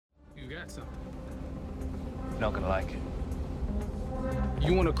got something. You're not gonna like it.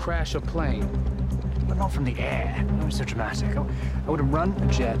 You want to crash a plane? But not from the air. No, it's so dramatic. I would have run a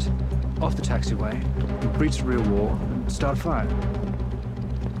jet off the taxiway, and breached a real wall, and start a fire.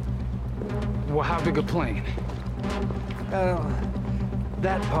 Well, how big a plane?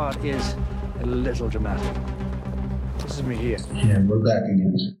 That part is a little dramatic. This is me here. Yeah, we're back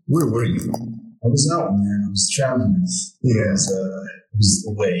again. Where were you? I was out, man. I was traveling. Yeah. I was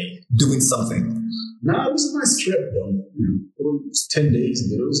away. Doing something. No, it was a nice trip, though. It was 10 days,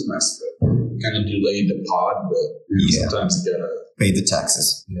 but it was a nice trip. Kind of delayed the pod, but sometimes you gotta Pay the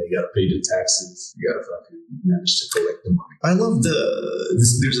taxes. you gotta pay the taxes. You gotta fucking manage to collect the money. I love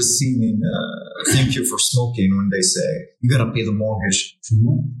there's a scene in Thank You for Smoking when they say, you gotta pay the mortgage.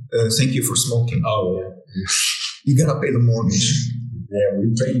 Thank you for smoking. Oh, yeah. You gotta pay the mortgage. Yeah,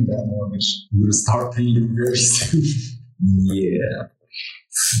 we're paying that mortgage. We're gonna start paying it very soon. Yeah.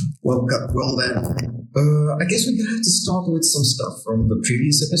 Well then, I guess we're gonna have to start with some stuff from the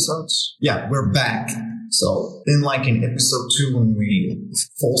previous episodes. Yeah, we're back. So, in episode 2 when we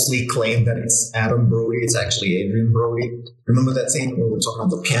falsely claimed that it's Adam Brody, it's actually Adrian Brody. Remember that scene where we were talking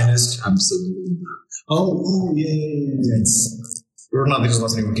about the pianist? Absolutely. Oh, yeah. There's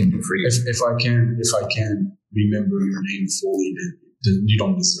nothing we can do for you. If I can remember your name fully, then you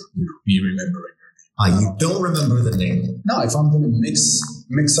don't deserve me remembering. You don't remember the name. No, if I'm going to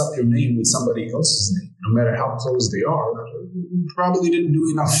mix up your name with somebody else's name, no matter how close they are, you probably didn't do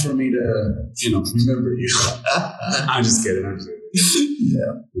enough for me to, remember you. I'm just kidding.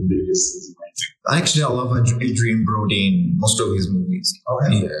 Yeah. The biggest is amazing. Actually, I love Adrian Brody in most of his movies. Oh,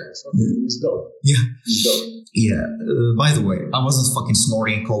 yeah. He's dope. Yeah. He's dope. Yeah. By the way, I wasn't fucking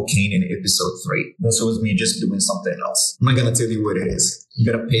snorting cocaine in episode 3. That was me just doing something else. I'm not going to tell you what it is.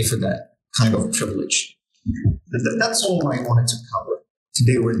 You got to pay for that kind of privilege. That's all I wanted to cover.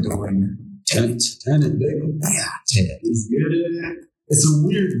 Today we're doing Tenet. Tenet, baby. Yeah, Tenet. It's good.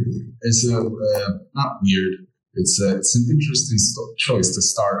 Not weird. It's an interesting choice to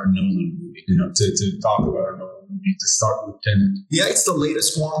start a Nolan movie. To talk about a Nolan movie, to start with Tenet. Yeah, it's the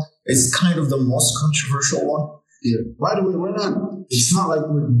latest one. It's kind of the most controversial one. Yeah. By the way, it's not like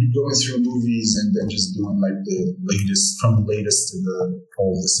we're going through movies and then just doing the latest, from the latest to the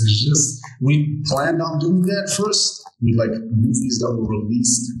oldest. It's just, we planned on doing that first with movies that were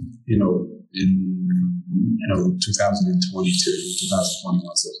released, in 2022,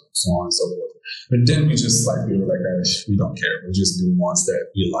 2021, so on and so forth. But then we were like, we don't care. We'll just do ones that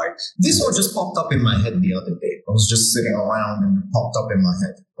we like. This one just popped up in my head the other day. I was just sitting around and it popped up in my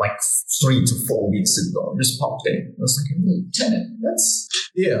head 3 to 4 weeks ago. It just popped in. I was thinking, Tenet, that's...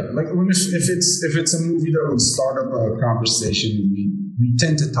 Yeah, if it's a movie that would start up a conversation, we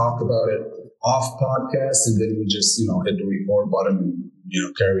tend to talk about it off podcast and then we just, hit the record button and,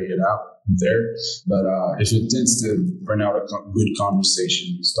 carry it out there. But if it tends to bring out a good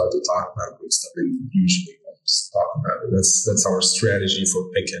conversation, we start to talk about good stuff, and usually just talk about it. That's our strategy for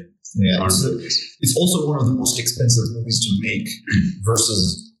picking our movies. It's also one of the most expensive movies to make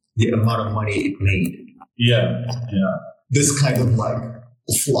versus the amount of money it made. Yeah. This kind of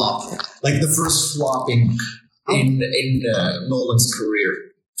flop, the first flop in Nolan's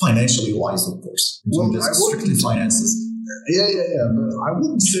career, financially wise, of course. Well, just strictly finances. Yeah. But I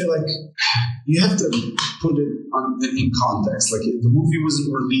wouldn't say you have to put it in context. The movie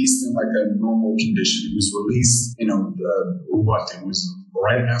wasn't released in a normal condition. It was released, it was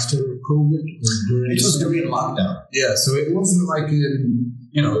right after COVID or during. It was during lockdown. Yeah, so it wasn't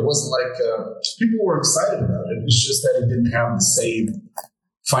it wasn't people were excited about it. It's just that it didn't have the same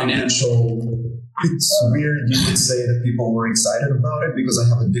financial. It's weird you would say that people were excited about it because I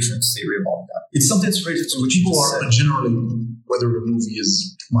have a different theory about that. It's something that's related to what people are generally, whether the movie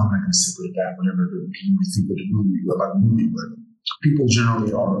is, I'm not going to say it that, whatever you might think of the movie, about the movie, but people generally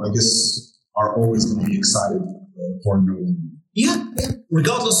are always going to be excited for a new movie. Yeah.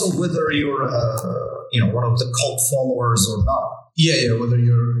 Regardless of whether you're, one of the cult followers or not. Yeah, whether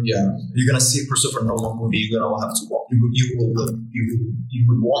you're going to see a Christopher Nolan movie, you're going to have to watch. You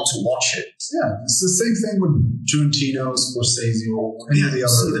would want to watch it. Yeah, it's the same thing with Tarantino, Scorsese, or any of the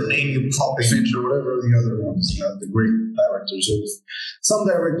other. See the name you pop in. Fincher, whatever the other ones, the great directors. Some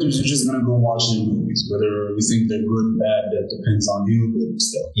directors are just going to go watch their movies, whether you think they're good, bad, that depends on you, but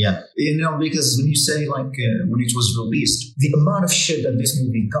still. Yeah, because when you say when it was released, the amount of shit that this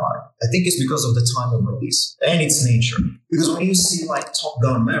movie got, I think it's because of the time of release and its nature. Because when you see Top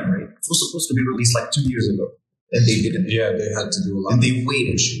Gun Maverick, it was supposed to be released 2 years ago. And they didn't. Yeah, they had to do a lot. And they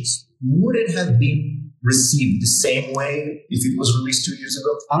waited. Would it have been received the same way if it was released 2 years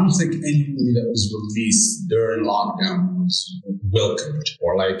ago? I don't think any movie that was released during lockdown was welcomed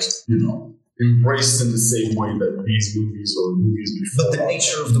or embraced in the same way that these movies or movies before. But the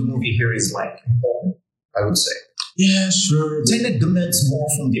nature of the movie here is important, I would say. Yeah, sure. Tenet demands more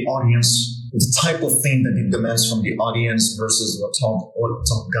from the audience, the type of thing that it demands from the audience versus what Top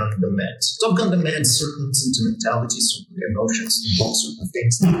Gun demands. Top Gun demands certain sentimentality, certain emotions, certain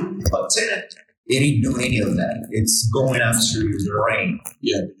things. But Tenet, it ain't doing any of that. It's going after your brain.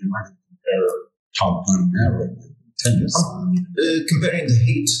 Yeah, but you might compare Top Gun Maverick with Tenet. Comparing the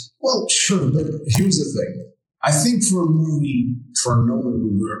hate. Well, sure, but here's the thing. I think for a movie, for a Nolan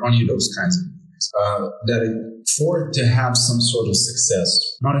movie, or any of those kinds of movies, for it to have some sort of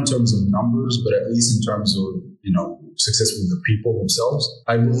success, not in terms of numbers, but at least in terms of, success with the people themselves,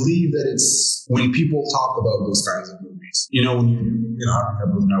 I believe that it's when people talk about those kinds of movies, I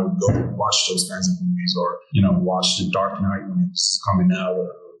remember when I would go and watch those kinds of movies or, watch The Dark Knight when it's coming out or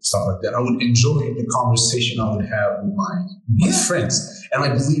stuff like that. I would enjoy the conversation I would have with my friends. And I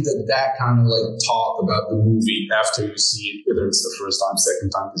believe that kind of talk about the movie after you see it, whether it's the first time, second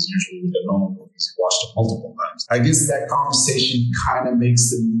time, because usually with the Nolan movies, you watch it multiple times. I guess that conversation kind of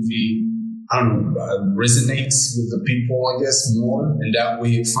makes the movie, resonates with the people, I guess, more. And that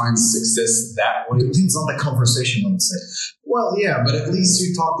way it finds success that way. It depends on the conversation, I would say. Well, yeah, but at least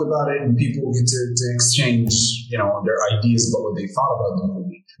you talk about it and people get to exchange, their ideas about what they thought about the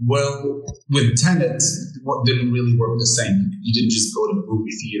movie. Well, with Tenet, what didn't really work the same. You didn't just go to the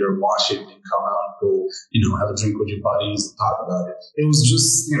movie theater, watch it, and come out and go, have a drink with your buddies and talk about it. It was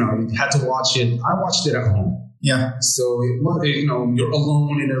just, you had to watch it. I watched it at home. Yeah. So, you're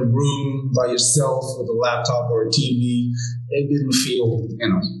alone in a room by yourself with a laptop or a TV. It didn't feel,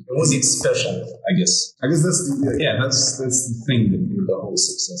 it wasn't special, I guess. I guess that's the thing with the whole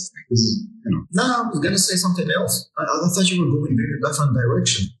success thing. No, I was going to say something else. I thought you were going in a different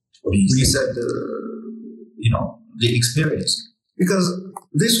direction. When you said, the experience. Because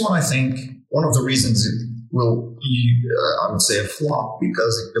this one, I think, one of the reasons it will be, I would say, a flop,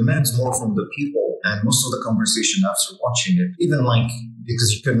 because it demands more from the people. And most of the conversation after watching it, even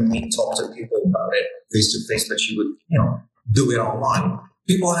because you couldn't talk to people about it face to face, but you would, do it online.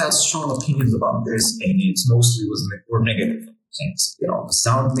 People had strong opinions about this, and it mostly were negative things. The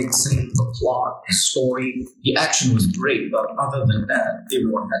sound mixing, the plot, the story, the action was great, but other than that,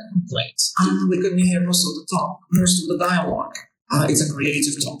 everyone had complaints. We couldn't hear most of the talk, most of the dialogue. It's a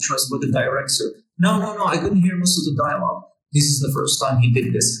creative talk trust with the director. No, I couldn't hear most of the dialogue. This is the first time he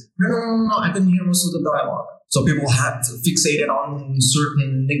did this. No, I couldn't hear most of the dialogue. So people had fixated on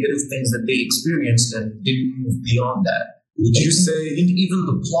certain negative things that they experienced and didn't move beyond that. Would you say even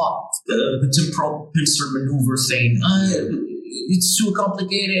the plot, the temporal pincer maneuver thing, it's too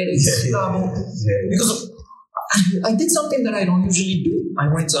complicated, it's novel. Because I did something that I don't usually do. I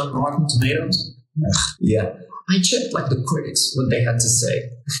went on Rotten Tomatoes. Yeah. I checked the critics, what they had to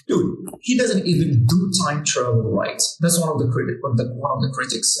say. Dude, he doesn't even do time travel right. That's one of the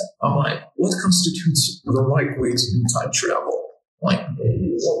critics said. I'm like, what constitutes the right way to do time travel?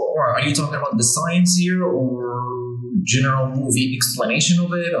 Or are you talking about the science here, or general movie explanation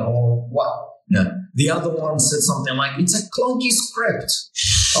of it, or what? No. The other one said something like, it's a clunky script.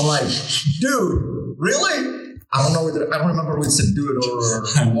 I'm like, dude, really? I don't remember if it's a dude or...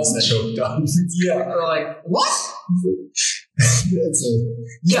 I'm also choked up. Yeah, they're like, what? That's a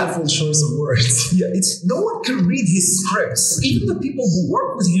careful choice of words. Yeah, no one can read his scripts. Even the people who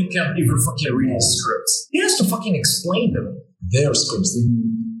work with him can't even fucking read his scripts. He has to fucking explain them. Their scripts.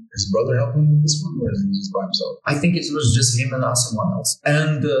 Didn't his brother help him with this one, or is he just by himself? I think it was just him and someone else.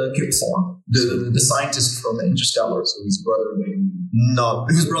 And Kip Thorne, the scientist from Interstellar. So his brother didn't... No,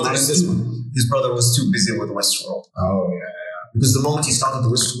 his brother was too busy with Westworld. Oh, yeah. Because the moment he started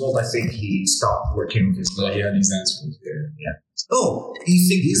Westworld, I think he stopped working with his brother. He had his answers there. Yeah. Oh, you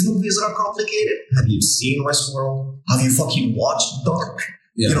think his movies are complicated? Have you seen Westworld? Have you fucking watched Dark?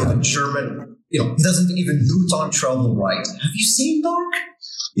 Yeah. The German... he doesn't even do time travel right. Have you seen Dark?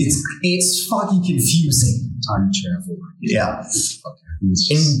 It's fucking confusing. Time travel. Yeah.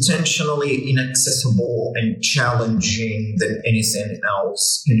 Intentionally inaccessible and challenging than anything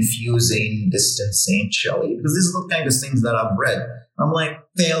else. Confusing, distancing, chilly. Because these are the kind of things that I've read. I'm like,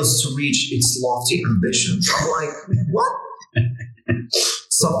 fails to reach its lofty ambitions. I'm like, what?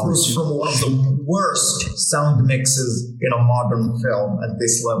 Suffers from one of the worst sound mixes in a modern film at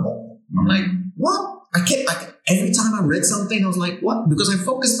this level. I'm like, what? Every time I read something, I was like, what? Because I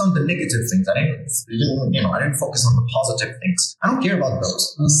focused on the negative things. I didn't focus on the positive things. I don't care about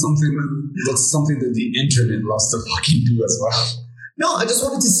those. That's something that the internet loves to fucking do as well. No, I just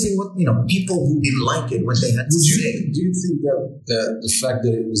wanted to see what, people who didn't like it, what they had to say. Do you think that the fact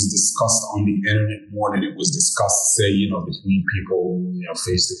that it was discussed on the internet more than it was discussed, say, between people,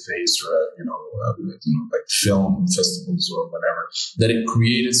 face to face, or like film festivals or whatever, that it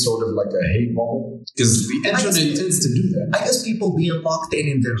created sort of like a hate bubble? Because the internet tends to do that. I guess people being locked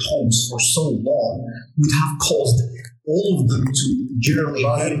in their homes for so long would have caused all of them to generally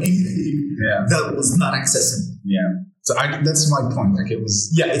hate anything that was not accessible. Yeah. So that's my point. Like it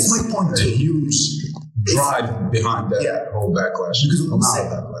was. Yeah, it's my point a too. huge drive behind that whole backlash. Because when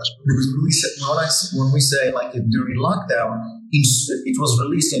we say like during lockdown, it was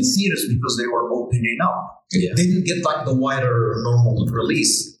released in theaters because they were opening up. Yeah. They didn't get like the wider normal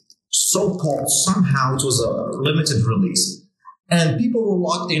release. So-called somehow it was a limited release. And people were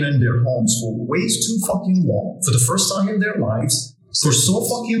locked in their homes for way too fucking long, for the first time in their lives, for so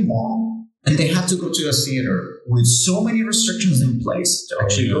fucking long. And they had to go to a theater with so many restrictions in place to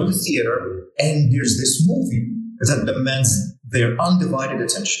actually go to the theater. And there's this movie that demands their undivided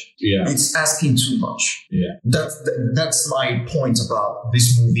attention. Yeah. It's asking too much. Yeah. That's my point about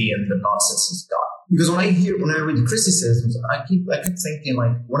this movie and the nonsense it's got. Because when I read the criticisms, I keep thinking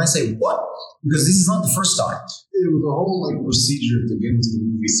like, when I say what? Because this is not the first time. The whole procedure to get into the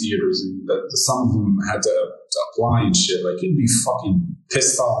movie theaters, and some of them had to apply and shit. Like you'd be fucking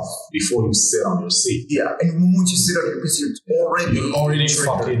pissed off before you sit on your seat. Yeah, and once you sit on your seat, you're already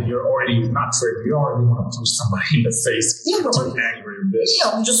fucking. You're already not triggered. You already want to punch somebody in the face. Yeah, but too angry bitch.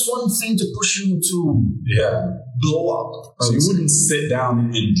 Yeah, just one thing to push you to blow up. So you wouldn't sit down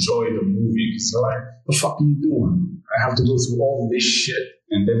and enjoy the movie because you're like, what the fuck are you doing? I have to go through all this shit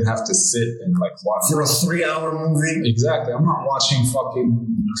and then have to sit and watch for a 3-hour movie. Exactly. I'm not watching fucking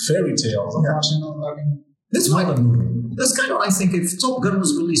fairy tales. I'm watching a fucking. That's why the movie. That's kind of, I think, if Top Gun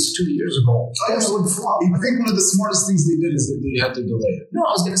was released 2 years ago, I would flop. I think one of the smartest things they did is that they had to delay it. No,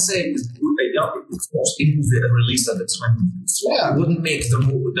 I was going to say, if it was released at the time, it wouldn't make the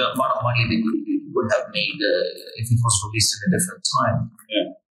amount of money they would have made if it was released in a different time.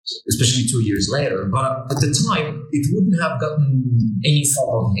 Yeah. Especially 2 years later. But at the time, it wouldn't have gotten any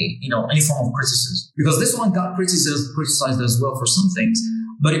form of hate, any form of criticism. Because this one got criticized as well for some things,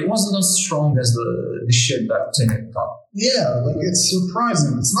 but it wasn't as strong as the shit that Tenet got. Yeah, it's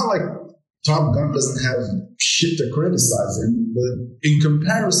surprising. It's not like Top Gun doesn't have shit to criticize in, but in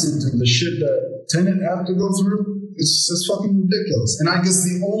comparison to the shit that Tenet had to go through, it's fucking ridiculous. And I guess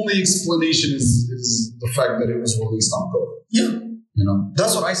the only explanation is the fact that it was released on COVID. Yeah.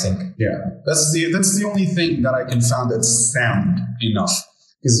 That's what I think. Yeah, that's the only thing that I can find that's sound enough,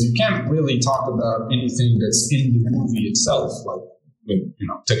 because you can't really talk about anything that's in the movie itself,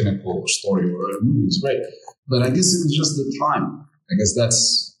 technical story or a movie is great, but I guess it was just the time. I guess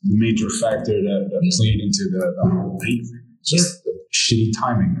that's the major factor that played into the whole hate thing. Just the shitty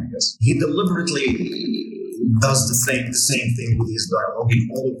timing, I guess. He deliberately does the same thing with his dialogue in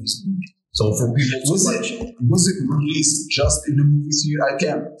all of his movies. So for people to was it released just in the movie theater? I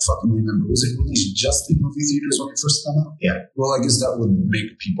can't fucking remember. Was it released just in movie theaters when it first came out? Yeah. Well, I guess that would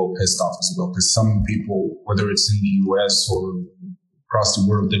make people pissed off as well, because some people, whether it's in the US or across the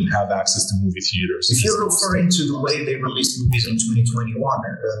world, didn't have access to movie theaters. If you're referring to the way they released movies in 2021,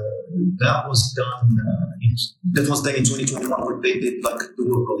 that was done in 2021, where they did the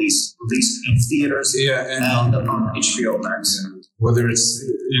release in theaters and on HBO Max. Yeah. Whether it's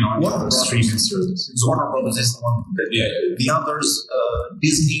streaming services. Warner Brothers is the one that the others,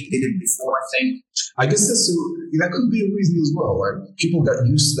 Disney did it before, I think. I guess that could be a reason as well. Like people got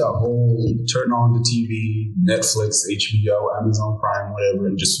used to that whole turn on the TV, Netflix, HBO, Amazon Prime, whatever,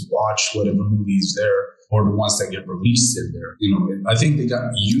 and just watch whatever movies there, or the ones that get released in there. I think they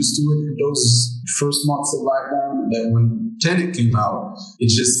got used to it in those first months of lockdown. That when Tenet came out, it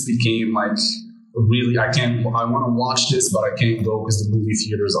just became really, I want to watch this, but I can't go because the movie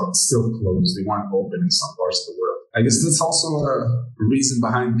theaters are still closed. They weren't open in some parts of the world. I guess that's also a reason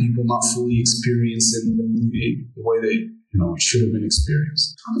behind people not fully experiencing the movie the way they, it should have been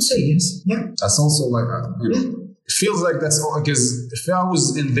experienced. I would say yes. Yeah. That's also it feels like that's all, because if I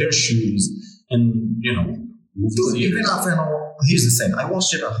was in their shoes and, here's the thing. I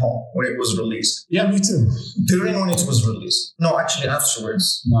watched it at home when it was released. Yeah, me too. During when it was released. No, actually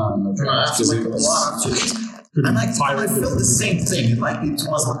afterwards. Afterwards. And I felt the same thing. It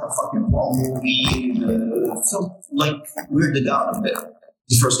was like a fucking wrong movie. It felt like weirded out a bit.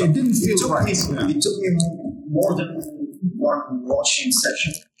 The first time. It didn't feel right. It took me more than one watching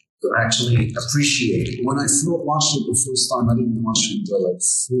session to actually appreciate it. When I watched it the first time, I didn't watch it until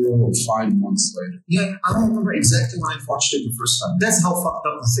 4 or 5 months later. Yeah, I don't remember exactly when I watched it the first time. That's how fucked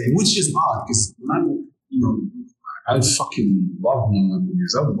up the thing. Which is odd, because when I fucking love Nolan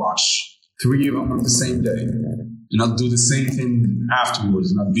movies. I would watch 3 of them on the same day. And I'll do the same thing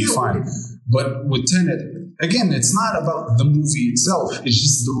afterwards and I'll be fine. But with Tenet, again, it's not about the movie itself. It's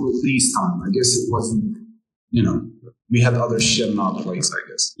just the release time. I guess it wasn't, you know, we had other shit on our plates, I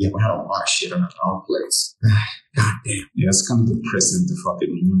guess. Yeah, we had a lot of shit on our plates. God damn. Yeah, it's kind of depressing to fucking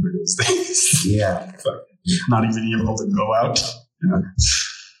remember those days. Yeah. Not even able to go out. Yeah.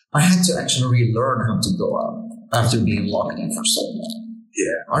 I had to actually relearn how to go out after being locked in for so long.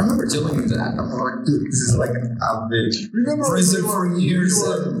 Yeah, I remember telling you that. I'm like, dude, this is like I've been in prison for years.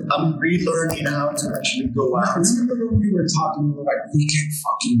 I'm relearning how to actually go out. Remember when we were talking, we were like, we can't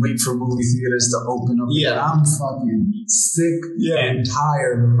fucking wait for movie theaters to open up. Yeah. I'm fucking sick and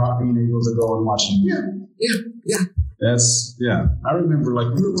tired of not being able to go and watch a movie. Yeah. I remember like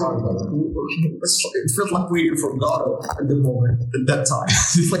we were talking about it. It felt like waiting for God at the moment, at that time.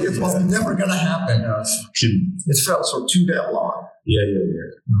 It's like it was never gonna happen. It felt so too damn long. Yeah.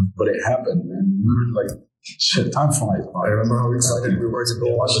 But it happened, man. We were like, shit, time flies. I remember how excited we were to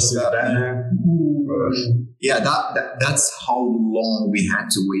go watch that. Yeah, that's how long we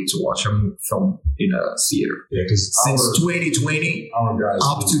had to wait to watch a film in a theater. Yeah, because since 2020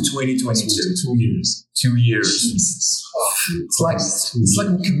 up to 2022, 2 years. 2 years. Jesus. It's like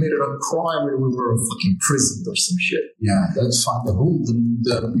we committed a crime when we were fucking imprisoned or some shit. Yeah, that's fine. The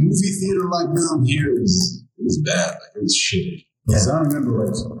movie theater like down here was bad. Like it was shitty. Yeah. So I remember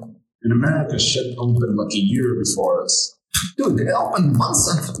like in America, shit opened like a year before us. Dude, they opened months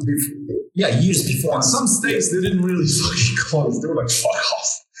before. Yeah, years before. In some states, they didn't really fucking close. They were like, fuck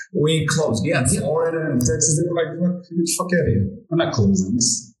off. We ain't closed. Yeah, Florida and Texas, they were like, fuck out of here. We're not closing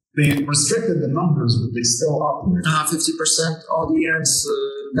this. They restricted the numbers, but they still operate. 50% audience,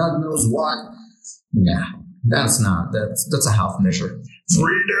 God knows what. Yeah, that's a half measure.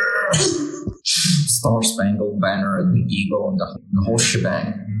 Freedom! Star Spangled Banner and the Eagle and the whole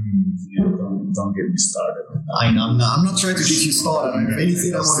shebang. Yeah, don't get me started. I'm not trying to get you started. If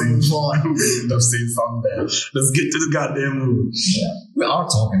anything, I want to move on. I'm going to end up saying something bad. Let's get to the goddamn movie. Yeah, we are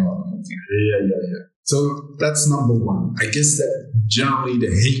talking about the movie. Yeah. So that's number one. I guess that generally the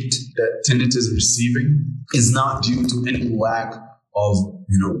hate that Tenet is receiving is not due to any lack of,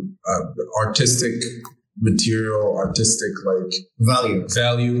 artistic material, artistic value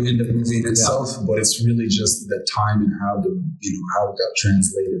in the movie in itself, but it's really just the time and how it got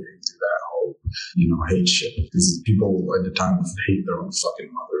translated into that whole, hate shit. Because people at the time hate their own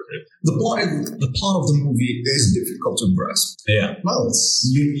fucking mother. Right? The plot of the movie is difficult to grasp. Yeah. Well,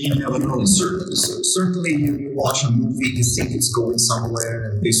 you never know. Certainly, you watch a movie, you think it's going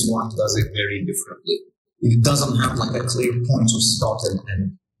somewhere, and this one does it very differently. It doesn't have like a clear point to start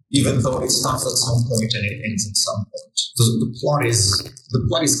and even though it starts at some point and it ends at some point. So the plot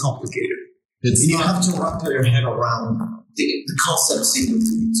is complicated. You have to wrap your head around the concepts in the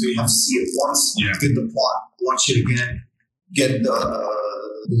movie. So you have to see it once, get the plot, watch it again, get the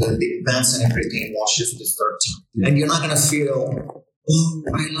events and everything, watch it for the third time. Yeah. And you're not going to feel,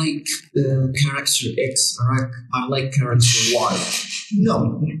 I like character X, or I like character Y.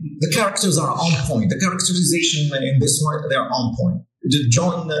 No, the characters are on point. The characterization in this one, they're on point.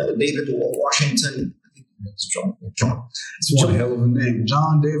 John David Washington. It's John. It's one hell of a name.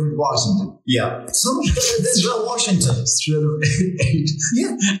 John David Washington. Yeah. John Washington. Straight of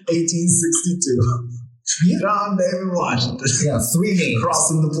 1862. Yeah. John David Washington. Yeah, 3 names.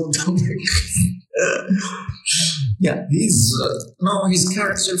 Crossing the Potomac. Yeah, his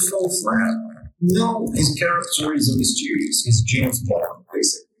character fell flat. No, his character is mysterious. He's James Bond,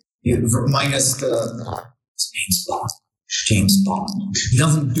 basically. Minus James Bond. James Bond. He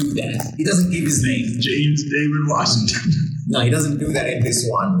doesn't do that. He doesn't give his name. James David Washington. No, he doesn't do that in this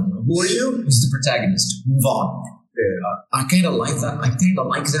one. Who are you? He's the protagonist. Move on. Yeah. I kind of like that.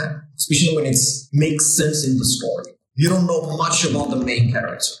 Especially when it makes sense in the story. You don't know much about the main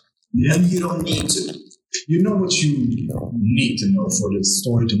character. Yeah. And you don't need to. You know what you need to know for the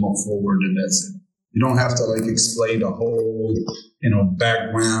story to move forward, and that's it. You don't have to explain the whole,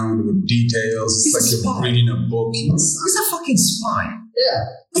 background with details. It's like you're reading a book. He's a fucking spy. Yeah.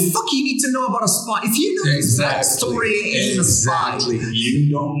 The fuck you need to know about a spy? If you know his backstory in a spy.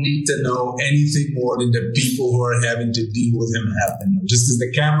 You don't need to know anything more than the people who are having to deal with him have to know. Just as the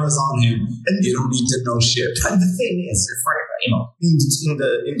camera's on him, and you don't need to know shit. And the thing is, in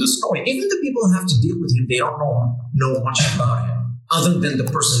the story, even the people who have to deal with him, they don't know much about him. Other than the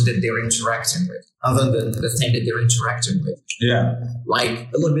person that they're interacting with. Other than the thing that they're interacting with. Yeah. Like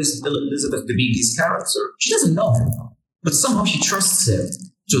Elizabeth Debicki's character, she doesn't know him. But somehow she trusts him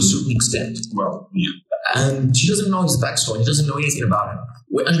to a certain extent. Well, yeah. And she doesn't know his backstory. She doesn't know anything about him.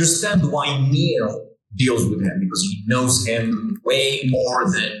 We understand why Neil deals with him because he knows him way more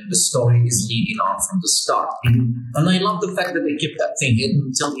than the story is leading on from the start. And I love the fact that they kept that thing hidden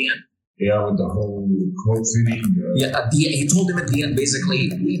until the end. Yeah, with the whole quote thing. Yeah, at the end, he told him at the end, basically,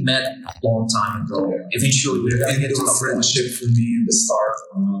 we met a long time ago. Eventually, we're going to get to a friendship for me in the start,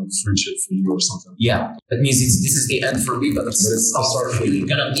 friendship for you or something. Yeah, that means this is the end for me, but it's the start for you. You're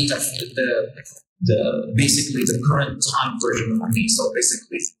going to meet basically the current time version of me. So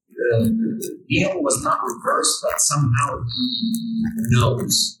basically, Neil was not reversed, but somehow he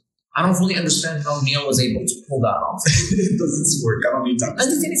knows. I don't fully understand how Neil was able to pull that off. It doesn't work. I don't need that.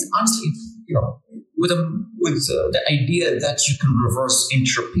 And the thing is, honestly, with the idea that you can reverse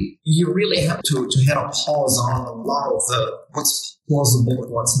entropy, you really have to hit a pause on a lot of what's plausible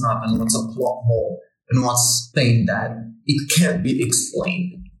and what's not, and what's a plot hole, and what's saying that it can't be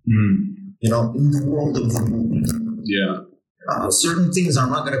explained. In the world of the movie. Yeah. Certain things are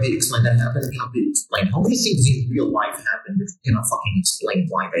not going to be explained that happen. They can't be explained. How many things in real life happen that you cannot fucking explain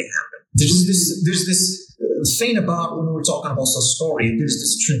why they happen? There's this thing about when we're talking about a story. There's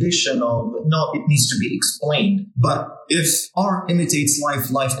this tradition of no, it needs to be explained. But if art imitates life,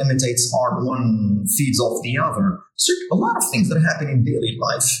 life imitates art. One feeds off the other. So a lot of things that happen in daily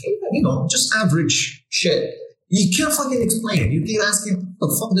life, just average shit. You can't fucking explain it. You keep asking, the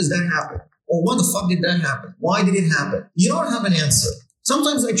fuck does that happen? Or what the fuck did that happen? Why did it happen? You don't have an answer.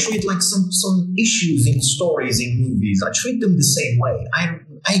 Sometimes I treat like some issues in stories, in movies. I treat them the same way.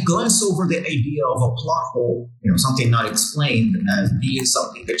 I glance over the idea of a plot hole, something not explained as being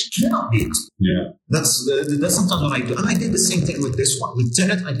something that cannot be explained. Yeah. That's sometimes what I do. And I did the same thing with this one. With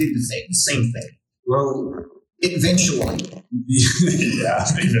Tenet, I did the same thing. Well, eventually. Yeah,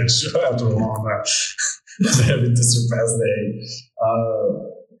 eventually. After a long time. Having to surpass the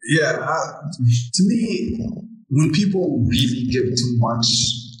to me, when people really give too much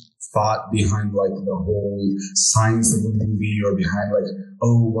thought behind like the whole science of a movie, or behind like,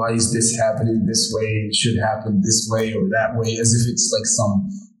 oh, why is this happening this way? It should happen this way or that way, as if it's like some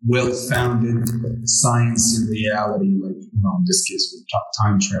well-founded science in reality, like, in this case with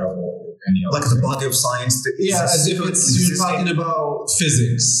time travel or any other like thing. The body of science. As if you're talking about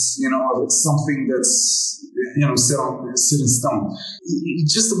physics, it's something that's, set in stone.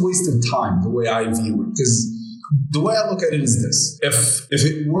 It's just a waste of time, the way I view it. Because the way I look at it is this. If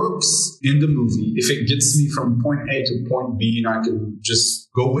it works in the movie, if it gets me from point A to point B, and I can just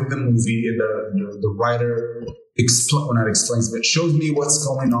go with the movie, and the writer shows me what's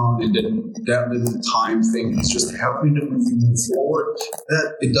going on, and then that little time thing is just helping the movie move forward,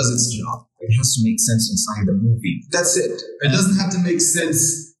 that it does its job. It has to make sense inside the movie. That's it. It doesn't have to make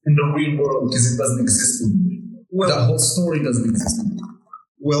sense in the real world because it doesn't exist in the movie. Well, the whole story doesn't exist in the movie.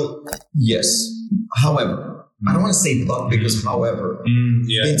 Well, yes. However, I don't want to say but because however,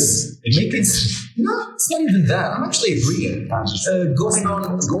 it's not even that. I'm actually agreeing. Going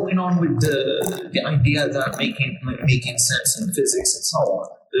on with the idea that making sense in physics and so on.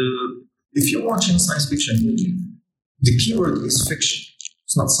 If you're watching a science fiction movie, the keyword is fiction.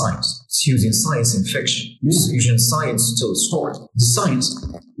 It's not science. It's using science in fiction. It's using science to tell a story. The science,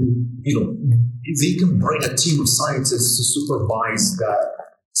 they can bring a team of scientists to supervise the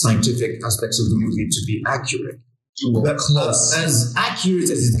scientific aspects of the movie to be accurate. As accurate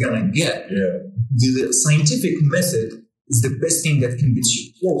as it's gonna get. Yeah. The scientific method is the best thing that can get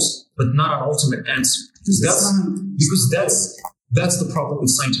you close, but not an ultimate answer. Because that's the problem with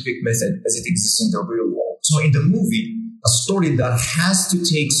scientific method as it exists in the real world. So in the movie, a story that has to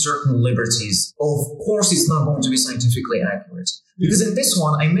take certain liberties, of course it's not going to be scientifically accurate. Because in this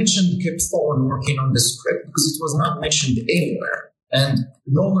one, I mentioned Kip Thorne working on the script because it was not mentioned anywhere. And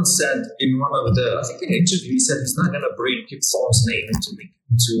Nolan said in one of I think in an interview, he said he's not going to bring Kip Thorne's name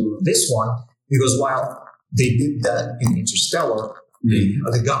into this one because while they did that in Interstellar,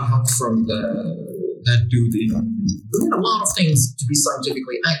 they got help from that dude. They did a lot of things to be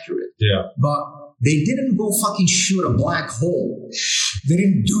scientifically accurate. Yeah. But they didn't go fucking shoot a black hole. They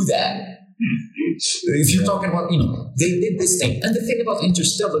didn't do that. If you're talking about, they did this thing. And the thing about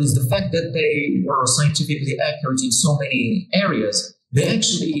Interstellar is the fact that they were scientifically accurate in so many areas.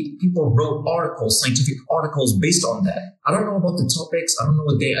 People wrote scientific articles based on that. I don't know about the topics. I don't know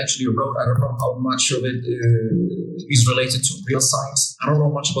what they actually wrote. I don't know how much of it is related to real science. I don't know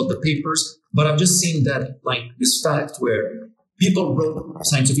much about the papers. But I've just seen that, like, this fact where people wrote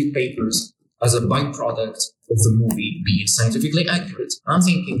scientific papers as a byproduct of the movie being scientifically accurate. I'm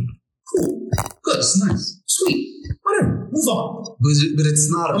thinking, cool, good, it's nice, sweet, whatever, move on. But it's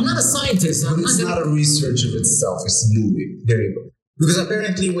not. I'm not a scientist. It's not a research of itself. It's a movie. There you go. Because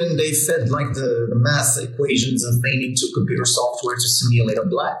apparently, when they fed like the math equations and thing into computer software to simulate a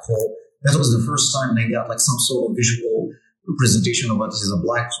black hole, That was the first time they got like some sort of visual representation of what is a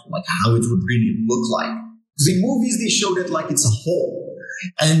black hole, like how it would really look like. The movies, they showed it like it's a hole.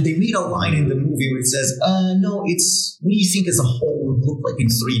 And they made a line in the movie where it says, no, it's, what do you think is a hole would look like in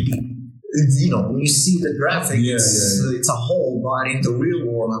 3D? It's, you know, when you see the graphics, it's a hole, but in the real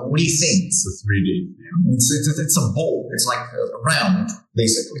world, what do you think? It's a 3D. Yeah. It's a bowl. It's like a round,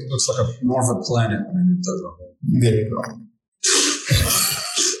 basically. It looks like more of a planet than it does a hole. There you go.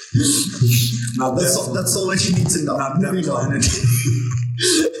 Now that's all that you need to know. Not that planet.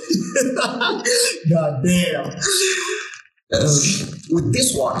 God damn. With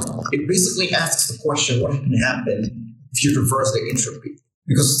this one, it basically asks the question, what can happen if you reverse the entropy?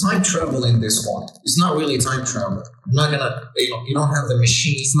 Because time travel in this one, it's not really time travel. I'm not gonna, you don't have the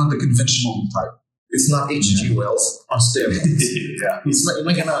machine. It's not the conventional type. It's not H.G. Wells on steroids. Yeah. You're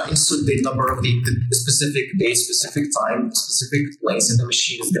not gonna insert the number of the specific day, specific time, specific place, and the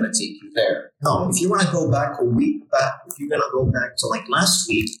machine is gonna take you there. No, if you wanna go back a week back, if you're gonna go back to like last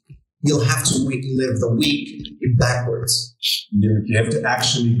week, you'll have to live the week backwards. You have to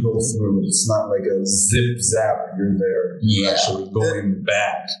actually go through it. It's not like a zip zap. You're there. You're actually going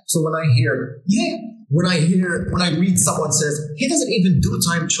back. So when I hear, when I read someone says, he doesn't even do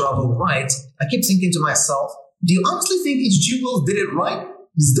time travel right, I keep thinking to myself, do you honestly think H.G. Wells did it right?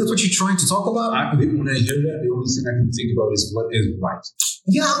 Is that what you're trying to talk about? When I hear that, the only thing I can think about is what is right.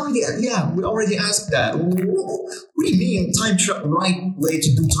 Yeah, we already asked that. What do you mean right way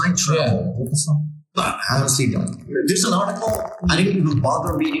to do time travel? What the fuck? I honestly don't. There's an article, I didn't even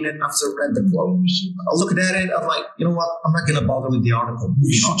bother reading it after I read the quote. I looked at it, I'm like, you know what, I'm not going to bother with the article.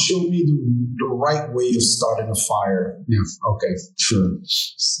 You should show me the right way of starting a fire. Yeah, okay, sure.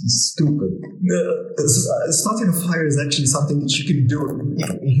 Stupid. Starting a fire is actually something that you can do.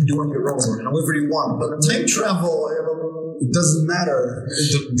 You can do on your own, however you want. But time travel, it doesn't matter.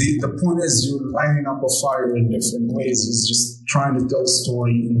 The point is you're lighting up a fire in different ways. He's just trying to tell a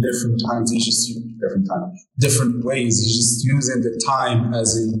story in different times. He's just different ways. He's just using the time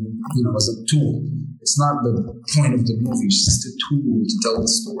as a tool. It's not the point of the movie. It's just a tool to tell the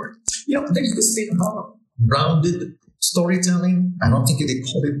story. There's this thing about rounded storytelling. I don't think they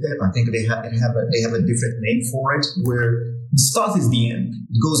call it that. I think they have a different name for it, where the start is the end.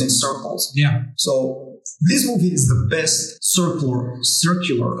 It goes in circles. Yeah. So this movie is the best circular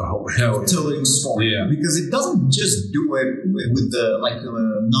telling story, because it doesn't just do it with the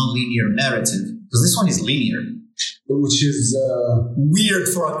non-linear narrative, because this one is linear, which is weird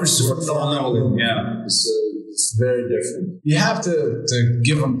for a Christopher Nolan. Yeah, it's very different. You have to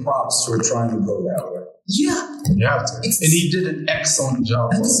give him props for trying to go that way. Yeah, you have to. And he did an excellent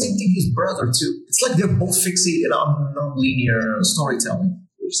job. And the same thing his brother too. It's like they're both fixated on non-linear storytelling.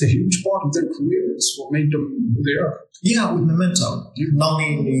 It's a huge part of their career. It's what made them who they are. Yeah, with Memento,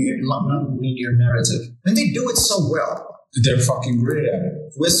 non-linear narrative, and they do it so well. They're fucking great at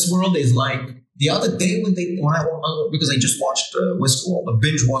it. Westworld is like the other day because I just watched Westworld, I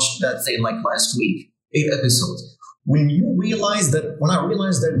binge watched that thing like last week, 8 episodes. When I realized that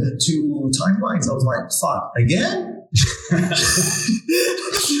the two timelines, I was like, fuck, again?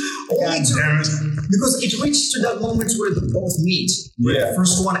 Because it reached to that moment where they both meet. Where the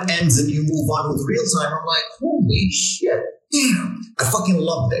first one ends and you move on with real time. I'm like, holy shit. Damn. I fucking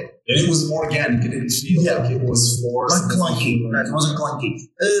loved it. It was more organic. It didn't feel like it was forced. Not clunky. It wasn't clunky.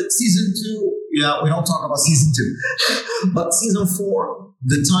 Season 2, we don't talk about season 2. But season 4,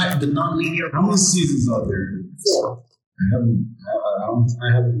 the non-linear. How many seasons are there? 4.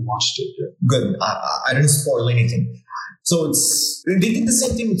 I haven't watched it yet. Good. I didn't spoil anything. So they did the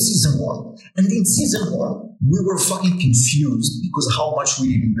same thing with season 1. And in season 1, we were fucking confused because of how much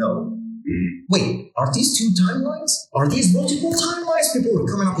we didn't know. Wait, are these 2 timelines? Are these multiple timelines? People were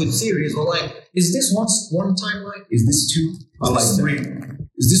coming up with theories. We're like, is this one timeline? Is this 2? Is this 3?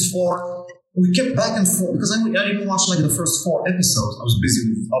 Is this 4? We kept back and forth because I didn't watch like the first 4 episodes. I was busy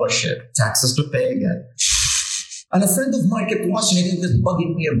with other shit. Taxes to pay again. And a friend of mine kept watching it and was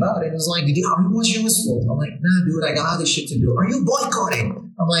bugging me about it. He was like, are you watching Westworld? I'm like, nah, dude, I got other shit to do. Are you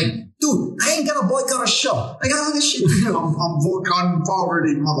boycotting? I'm like, dude, I ain't gonna boycott a show. I got other shit to do. I'm boycotting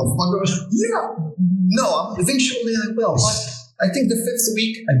poverty, motherfucker. Yeah. No, eventually I will. But I think the 5th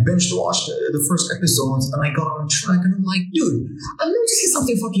week, I binge watched the first episodes and I got on track and I'm like, dude, I'm noticing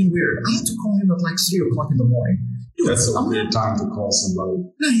something fucking weird. I had to call him at like 3 o'clock in the morning. Dude, that's a weird time to call somebody.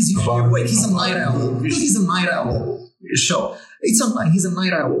 No, he's usually awake. He's a night owl. He's a night owl. Show. He's a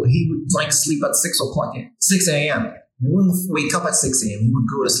night owl. He would like sleep at 6 a.m. He wouldn't wake up at 6 a.m. He would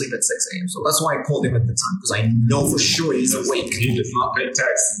go to sleep at 6 a.m. So that's why I called him at the time, because I know for sure he's awake. He does not pay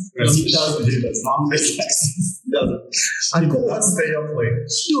taxes. He doesn't. He does not pay taxes. He doesn't. I call him. Stay up late.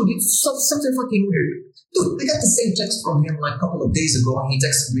 Dude, it's something fucking weird. Dude, I got the same text from him like a couple of days ago, and he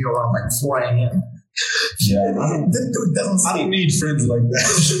texted me around like 4 a.m. Yeah, That dude doesn't I sleep. don't need friends like that.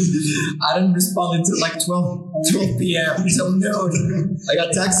 I didn't respond until like 12 p.m. So no, I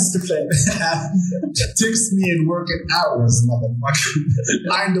got taxes to pay. Text me in working hours, motherfucker.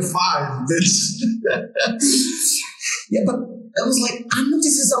 9 to 5, bitch. Yeah, but I was like, I'm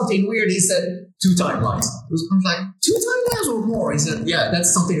noticing something weird. He said 2 timelines. I was like, 2 timelines or more? He said, yeah,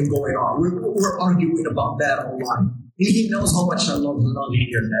 that's something going on. We're arguing about that online. And he knows how much I love the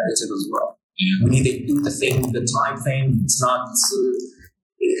non-linear narrative as well. Yeah. When they do the thing, the time thing, it's not.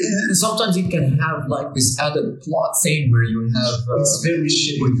 Sometimes you can have like this added plot thing where you have. It's very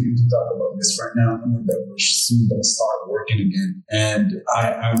shitty of you to talk about this right now. I know that we're soon going to start working again. And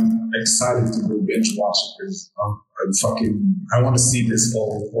I'm excited to go binge watch it because I want to see this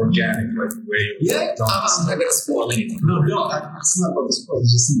whole organic way of Yeah, I'm not going to spoil anything. No, it's not about the spoil.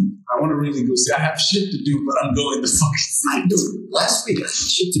 It's just I want to really go see. I have shit to do, but I'm going to fucking see. Dude, last week I had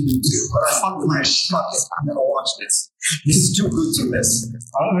shit to do too, but I fucked my shit. I'm going to watch this. This is too good to miss.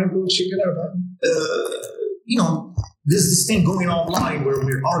 All right, go check it out, man. You know, there's this thing going online where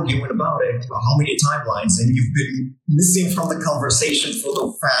we're arguing about it, about how many timelines, and you've been missing from the conversation for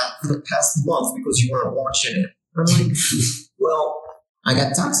the past month because you weren't watching it. I'm like, well, I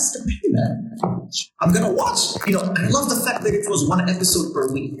got taxes to pay, man. I'm gonna watch. You know, I love the fact that it was 1 episode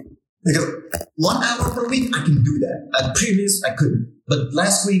per week. Because 1 hour per week, I can do that. At previous, I couldn't. But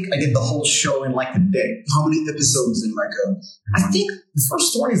last week, I did the whole show in like a day. How many episodes in like a? I think the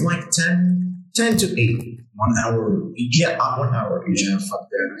first one is like 10 to 8. 1 hour each. Yeah, 1 hour each. Yeah, fuck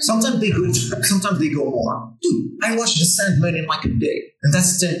that. Sometimes they go more. Dude, I watched The Sandman in like a day. And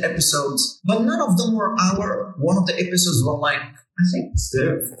that's 10 episodes. But none of them were an hour. One of the episodes were like, I think,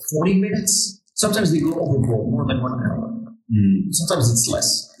 40 minutes. Sometimes they go overboard, more than 1 hour. Sometimes it's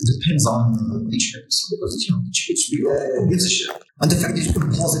less. It depends on each episode because each HBO gives a shit. And the fact that you can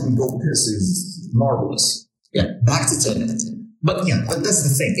pause it and go piss is marvelous. Yeah, back to Tenet. But that's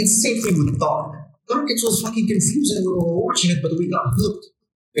the thing. It's the same thing with Dark. Dark, it was fucking confusing when we were watching it, but we got hooked.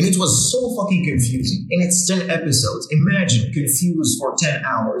 And it was so fucking confusing. And it's 10 episodes. Imagine confused for 10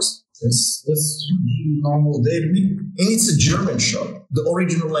 hours. That's normal day to me. And it's a German show. The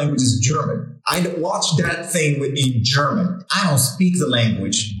original language is German. I watched that thing in German. I don't speak the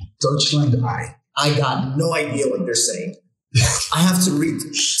language. Deutschland, I got no idea what they're saying. I have to read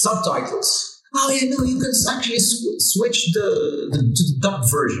subtitles. Oh yeah, no, you can actually switch to the dub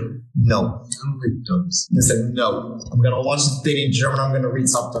version. No. I don't like dubs. I said no. I'm gonna watch the thing in German. I'm gonna read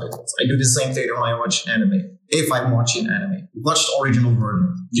subtitles. I do the same thing when I watch anime. If I'm watching anime, watch the original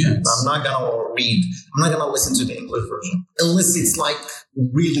version. Yes. I'm not gonna read. I'm not gonna listen to the English version unless it's like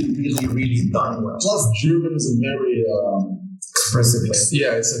really, really, really done well. Plus, German is a very Expressive.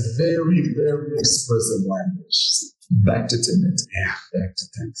 yeah, it's a very, very expressive language. Back to Tenet. Yeah, back to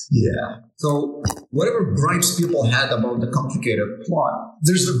Tenet. Yeah. So whatever gripes people had about the complicated plot,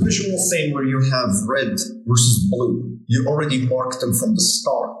 there's the visual thing where you have red versus blue. You already marked them from the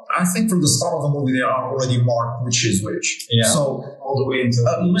start. I think from the start of the movie they are already marked which is which. Yeah. So All the way into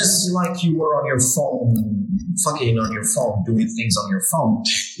unless like you were on your phone, fucking on your phone, doing things on your phone,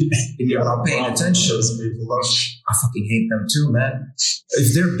 and you're not paying attention. I fucking hate them too, man.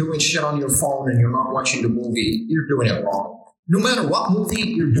 If they're doing shit on your phone and you're not watching the movie, you're doing it wrong. No matter what movie,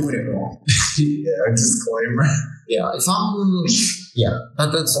 you're doing it wrong. yeah, disclaimer. Yeah, if I'm... Yeah,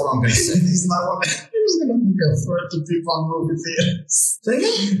 that's all I'm going to say. He's not He was going to make a threat to people on movie theaters. Say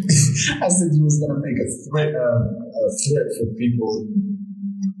again? I said he was going to make a threat for people in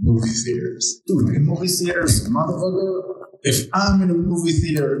movie theaters. Dude, in movie theaters, Motherfucker, if I'm in a movie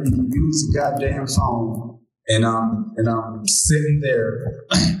theater and you use a goddamn phone and I'm sitting there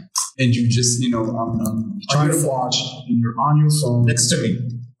and you just, I'm trying to watch and you're on your phone next to me.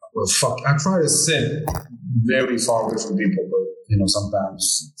 Well, fuck, I try to sit very far away from people, but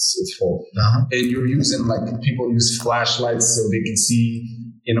sometimes it's full. Uh-huh. And you're using people use flashlights so they can see,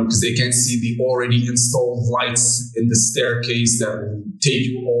 because they can't see the already installed lights in the staircase that will take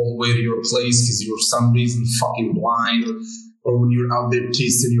you all the way to your place because you're for some reason fucking blind. Or when you're out there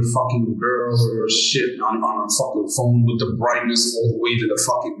chasing your fucking girl or your shit on a fucking phone with the brightness all the way to the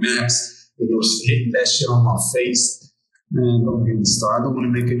fucking max, and you're hitting that shit on my face. Man, don't get me started. I don't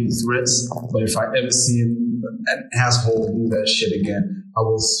want to make any threats, but if I ever see an asshole do that shit again, I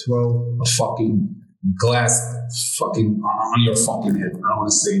will throw a fucking glass fucking on your fucking head. I don't want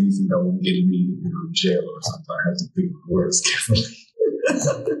to say anything that will get me in jail or something. I have to pick my words carefully.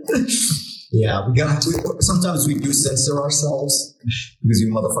 Yeah, sometimes we do censor ourselves because you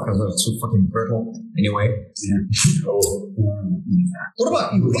motherfuckers are too fucking brittle. Anyway. Yeah. What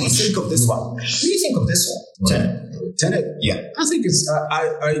about you? What do you think of this one? What do you think of this one? Tenet? Yeah. I think it's,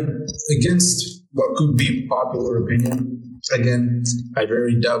 I against what could be popular opinion. Again, I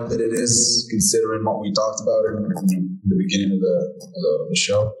very doubt that it is, considering what we talked about in the beginning of the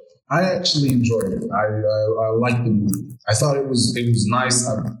show. I actually enjoyed it. I liked the movie. I thought it was nice.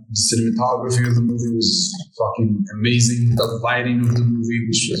 The cinematography of the movie was fucking amazing. The lighting of the movie,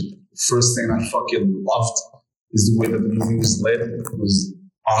 which was the first thing I fucking loved, is the way that the movie was lit. It was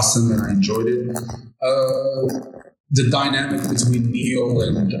awesome, and I enjoyed it. The dynamic between Neo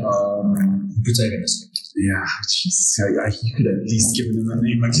and protagonist. Yeah, Jesus, you could at least give him a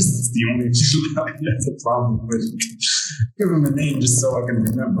name. I guess that's the only thing I have a problem with. Give him a name just so I can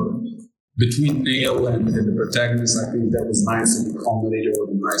remember. Between Neo and the protagonist, I think that was nice, and it culminated with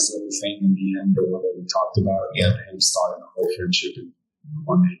a nice little thing in the end, or whatever we talked about. Yeah, him starting a whole friendship and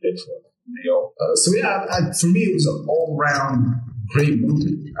one hit for Neo. So yeah, for me, it was an all-round great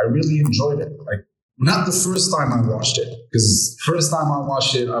movie. I really enjoyed it. Like, not the first time I watched it, because first time I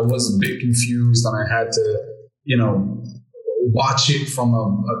watched it, I was a bit confused, and I had to, watch it from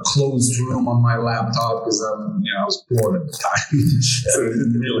a closed room on my laptop because I was bored at the time, so it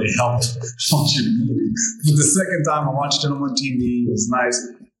didn't really help watching the movie. But the second time I watched it on TV, it was nice,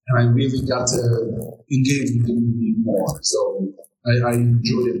 and I really got to engage with the movie more. So I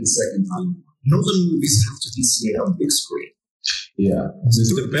enjoyed it the second time. Northern movies have to be seen on big screen. Yeah,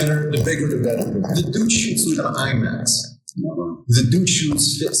 the bigger the better. The dude shoots with an IMAX. The dude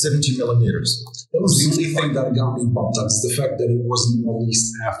shoots 70 millimeters. That was the only thing that got me bumped up. It's the fact that it wasn't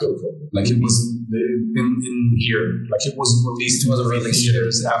released after COVID. Like, it wasn't in here. Like, it wasn't released to other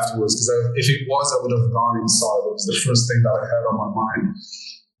theaters afterwards. Because if it was, I would have gone and saw it. It was the first thing that I had on my mind.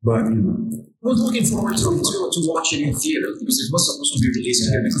 But, I was looking forward to watch it in theater because it was supposed to be released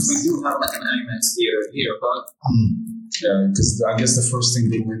here, because we do have like an IMAX theater here. But yeah, because I guess the first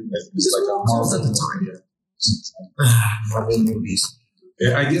thing they went with was like a Marvel at the time. Yeah. Marvel movies.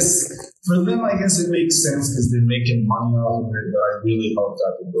 Yeah, I guess for them, it makes sense because they're making money off of it. But I really hope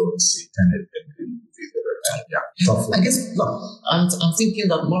that they go and see Tenet in movie theater. Yeah, I guess. Look, I'm thinking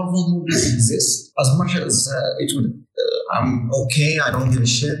that Marvel movies exist as much as it would. I'm okay. I don't give a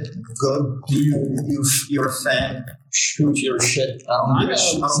shit. Good. You're a fan. Shoot your shit. I don't give a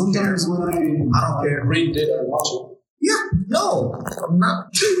shit. Sometimes when I don't care. Read it. I watch it. Yeah, no, I'm not.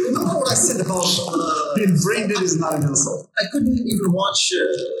 You know what I said about being brain dead is not an insult. I couldn't even watch.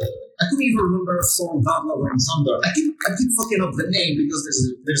 I couldn't even remember Thor: God Love and Thunder. I keep fucking up the name because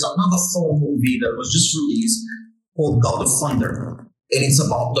there's another Thor movie that was just released called God of Thunder, and it's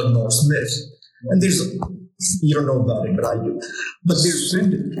about the Norse myth. And you don't know about it, but I do. But there's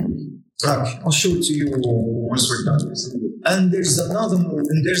okay, I'll show it to you once we're done. And there's another movie,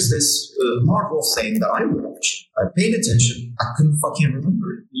 and there's this Marvel thing that I watched. I paid attention. I couldn't fucking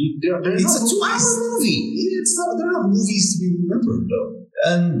remember it. It's a 2-hour movie. They're not movies to be remembered, though.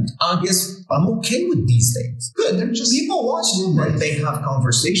 And I guess I'm okay with these things. Good. They're just people watch them, right? They have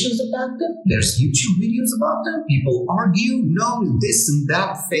conversations about them. There's YouTube videos about them. People argue, no, this and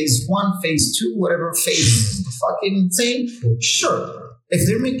that, phase 1, phase 2, whatever phase fucking thing. Sure. If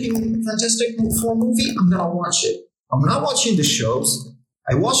they're making Fantastic Four movie, I'm gonna watch it. I'm not watching the shows.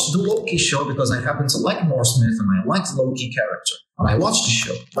 I watched the Loki show because I happen to like Norse myth and I like the Loki character. And I watched the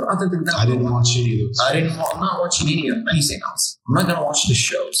show. But other than that, I didn't watch any of those. I'm not watching anything else. I'm not gonna watch the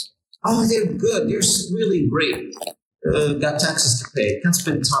shows. Oh, they're good. They're really great. Got taxes to pay. Can't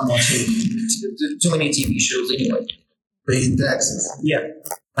spend time watching too many TV shows anyway. Paying taxes. Yeah.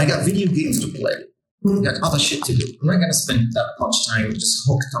 I got video games to play. Got other shit to do. I'm not gonna spend that much time just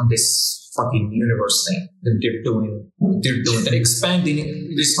hooked on this fucking universe thing that they're doing. They're expanding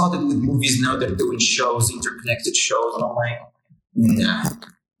it. They started with movies, now they're doing shows, interconnected shows, and I'm like, nah.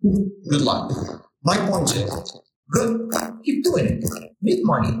 Good luck. My point is, good. Keep doing it. Make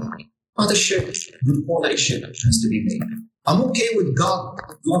money. Other shit, good quality shit has to be made. I'm okay with God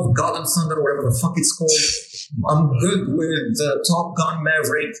and Thunder, whatever the fuck it's called. I'm good with Top Gun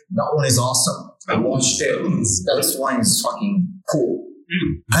Maverick. That one is awesome. I watched it. That one is fucking cool.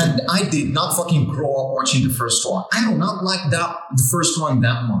 And I did not fucking grow up watching the first one. I do not like the first one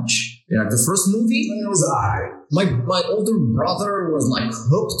that much. Yeah, the first movie, it was I. My older brother was like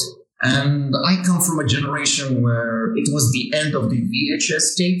hooked, And I come from a generation where it was the end of the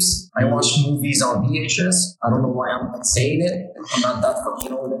VHS tapes. I watched movies on VHS. I don't know why I'm not saying it. I'm not that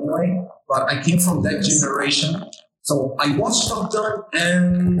fucking old anyway. But I came from that generation. So I watched Top Gun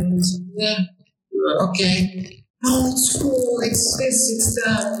and yeah, okay. No, it's cool. It's this, it's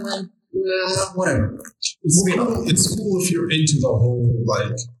that. Like, whatever. It's cool if you're into the whole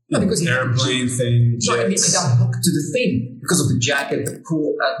like because airplane thing. No, I mean, I jets. got hooked to the thing because of the jacket, the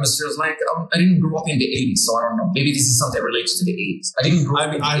cool atmosphere. It's like I didn't grow up in the 80s, so I don't know. Maybe this is something related to the 80s. I didn't grow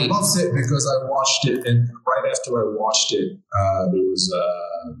up in the 80s. I loved it because I watched it, and right after I watched it, there was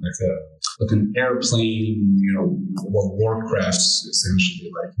like an airplane, Warcraft,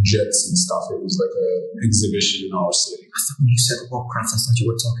 essentially, like jets and stuff. It was like an exhibition in our city. I thought when you said Warcraft, I thought you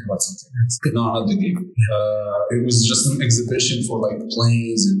were talking about something else. No, not the game. It was just an exhibition for like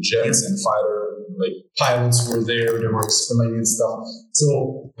planes and jets and fighter, like pilots were there, they were explaining stuff.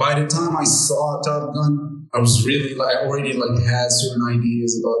 So by the time I saw Top Gun, I was really like, I already like had certain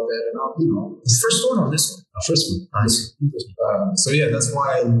ideas about that, and the first one or this one? First one. Nice. So yeah, that's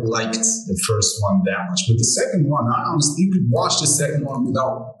why I liked the first one that much. But the second one, I honestly, you could watch the second one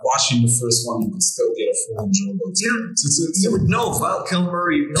without watching the first one. You could still get a full enjoyable experience. You would know Val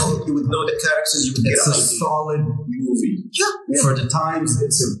Kilmer. You would know the characters. You would get it's a solid movie. Yeah. For the times,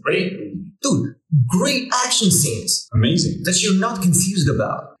 it's a great movie. Dude, great action scenes Amazing. that you're not confused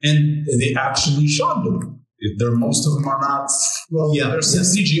about. And they actually shot them. Most of them are not. Well, there's some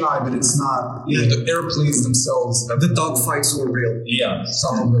CGI, but it's not. The airplanes themselves. The dogfights were real. Yeah,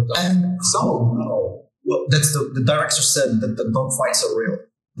 some of them. And some of them, no. Well, that's the director said that the dogfights are real.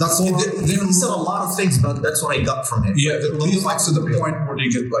 That's all. He said a lot of things, but that's what I got from it. Yeah, the fights to the point where they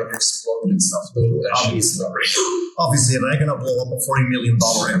get like exploded and stuff. Obviously, they're gonna blow up a $40 million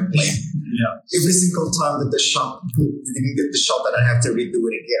airplane. Yeah. Every single time that the shot didn't get the shot, that I have to redo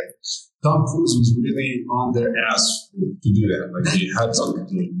it again. Tom Cruise was really on their ass to do that. Like he had to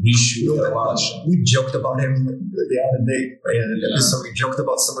reshoot a lot of shit. We joked about him the other day. So we joked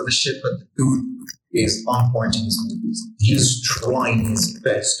about some of the shit, but the dude is on point in his movies. He's trying his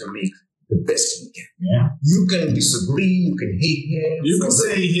best to make the best he can. Yeah. You can disagree, you can hate him. You can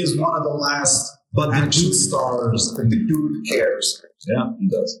say he's one of the last action stars. The dude cares. Yeah, he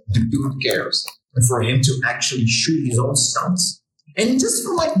does. The dude cares. And for him to actually shoot his own stunts. And just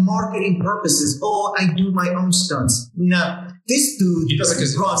for like marketing purposes, I do my own stunts. No, this dude he does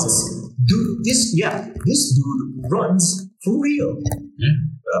it runs. This dude runs for real. Yeah.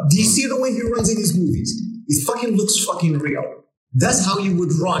 Do you see the way he runs in his movies? It fucking looks fucking real. That's how you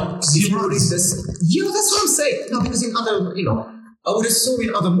would run. He runs this. That's what I'm saying. No, because in other, I would assume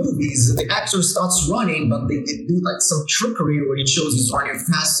in other movies the actor starts running, but they do like some trickery where it shows he's running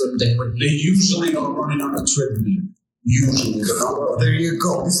faster than when they usually are running on a treadmill. Usually. There you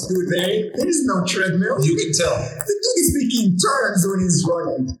go. This dude, there is no treadmill. You can tell. The dude is making turns when he's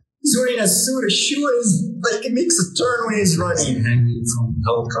running. He's wearing a suit, a shoe, and he makes a turn when he's running. Hanging from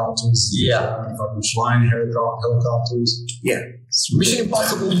helicopters. Yeah. From flying helicopters. Yeah. Mission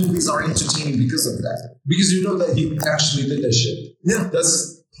Impossible movies are entertaining because of that. Because you know that he actually did that shit. Yeah.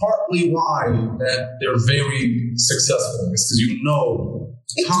 That's partly why that they're very successful. It's because you know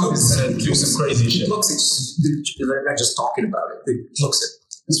Tom is going to do some crazy shit. They're not just talking about it. It looks it.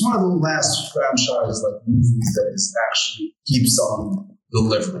 It's one of the last franchise like movies that is actually keeps on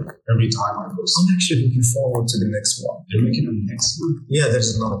delivering every time I go. I'm actually looking forward to the next one. They're making a next one. Yeah,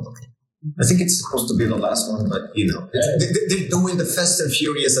 there's another one. I think it's supposed to be the last one, but they're doing the Fast and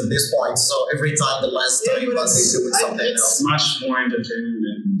Furious at this point. So every time the last time, but they do it something else. Much more entertaining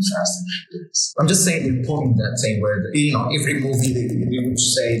than Fast and Furious. I'm just saying they're pulling that thing where every movie they would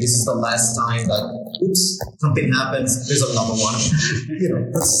say this is the last time that something happens. There's another one.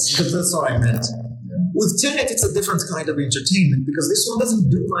 That's what I meant. With Tenet, it's a different kind of entertainment because this one doesn't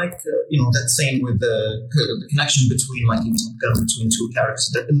do like that same with the connection between between two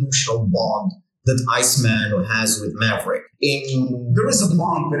characters, that emotional bond that Iceman has with Maverick. There is a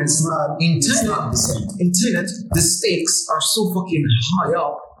bond, but it's not the same. In Tenet, the stakes are so fucking high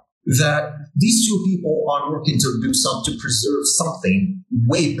up that these two people are working to do something to preserve something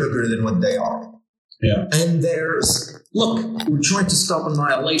way bigger than what they are. Yeah. And we're trying to stop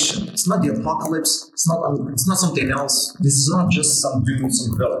annihilation. It's not the apocalypse. It's not something else. This is not just some dude,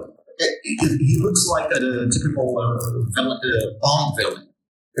 some villain. He looks like a typical Bond villain,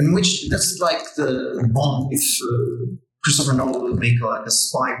 in which that's like the Bond. If Christopher Nolan would make like a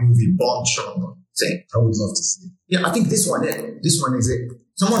spy movie Bond show thing, I would love to see. Yeah, I think this one is it.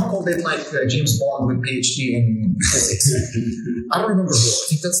 Someone called it like James Bond with PhD in physics. I don't remember who. I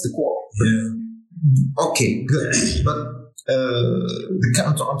think that's the quote. Yeah. Okay, good. But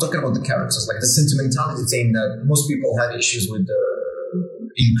I'm talking about the characters, like the sentimentality thing that most people have issues with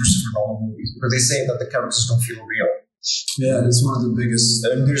in Christopher Nolan movies, because they say that the characters don't feel real. Yeah, that's one of the biggest.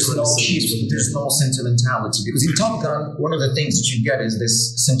 And there's no sentimentality, because in Top Gun, one of the things that you get is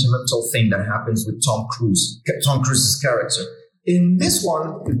this sentimental thing that happens with Tom Cruise's character. In this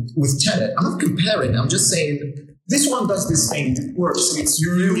one with Tenet, I'm not comparing. I'm just saying this one does this thing. It works.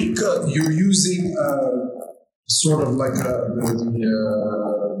 You're using sort of like the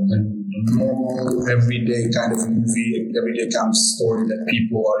normal everyday kind of movie, everyday kind of story that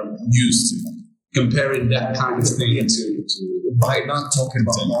people are used to. Comparing that kind of thing to by not talking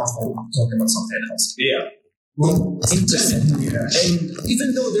about Marvel, talking about something else. Yeah. Well, and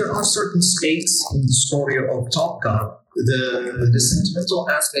even though there are certain stakes in the story of Top Gun, the sentimental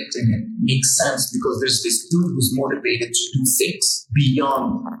aspect in it makes sense, because there's this dude who's motivated to do things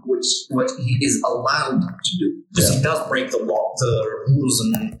beyond what he is allowed to do. Because he does break the law, the rules,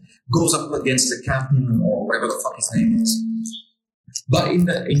 and goes up against the captain or whatever the fuck his name is. But in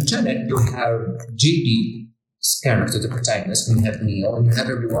Tenet, you have JD's character, the protagonist, and you have Neo, and you have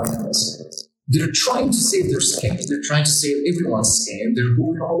everyone else. They're trying to save their skin. They're trying to save everyone's skin. They're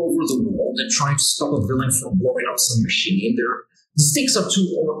going all over the world. They're trying to stop a villain from blowing up some machine. The stakes are too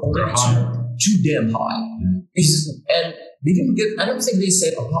damn high. And they didn't get. I don't think they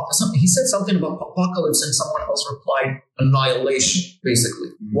said apocalypse. He said something about apocalypse, and someone else replied annihilation. Basically,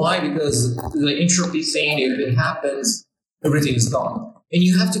 why? Because the entropy thing, if it happens, everything is gone. And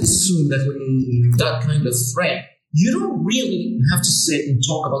you have to assume that when that kind of threat, you don't really have to sit and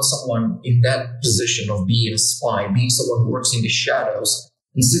talk about someone in that position of being a spy, being someone who works in the shadows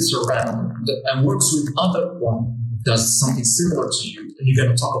and sits around and works with other one who does something similar to you, and you're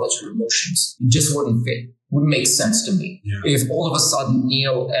going to talk about your emotions. It just wouldn't fit. Wouldn't make sense to me. Yeah. If all of a sudden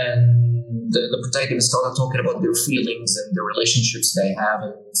Neo and the protagonist started talking about their feelings and the relationships they have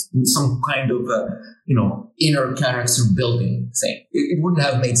and some kind of inner character building thing, it wouldn't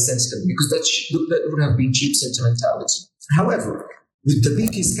have made sense to me, because that would have been cheap sentimentality. However, with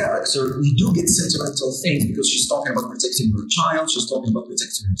Dabiki's character, you do get sentimental things, because she's talking about protecting her child, she's talking about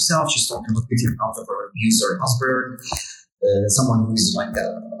protecting herself, she's talking about getting out of her abuser husband, someone who's like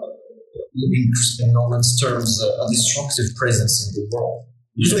in Nolan's terms, a destructive presence in the world.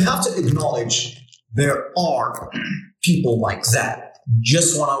 So we have to acknowledge there are people like that,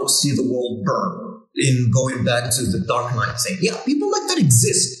 just want to see the world burn. In going back to the Dark Knight thing, yeah, people like that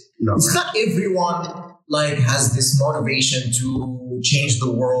exist. No. It's not everyone has this motivation to change the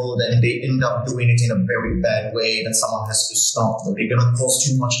world, and they end up doing it in a very bad way that someone has to stop them. They're gonna cause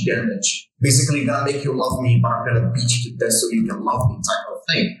too much damage. Basically, gonna make you love me, but I'm gonna beat you to death so you can love me, type of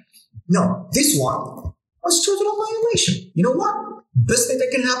thing. No, this one was total annihilation. You know what? Best thing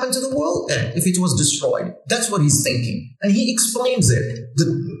that can happen to the world, and if it was destroyed. That's what he's thinking, and he explains it.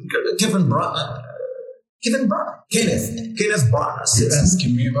 Kenneth Branagh. You're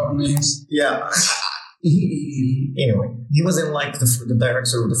asking me about names? Yeah. Anyway, he was in the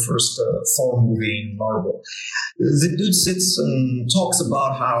director of the first Thor movie in Marvel. The dude sits and talks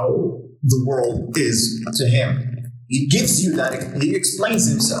about how the world is to him. He gives you that. He explains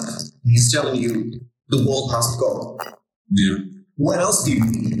himself. He's telling you the world must go. Yeah. What else do you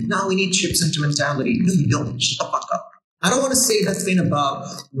need? Now we need cheap sentimentality. No, you don't. Shut the fuck up. I don't want to say that thing about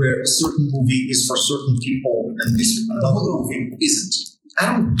where a certain movie is for certain people and this other movie isn't. I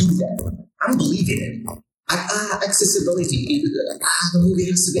don't do that. I don't believe in it. Accessibility. The movie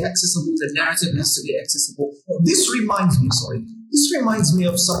has to be accessible. The narrative has to be accessible. This reminds me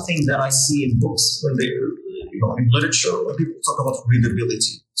of something that I see in books when they're, in literature, when people talk about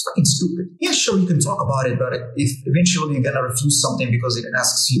readability. It's fucking stupid. Yeah, sure, you can talk about it, but if eventually you're gonna refuse something because it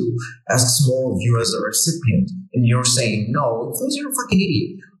asks more of you as a recipient, and you're saying no, because you're a fucking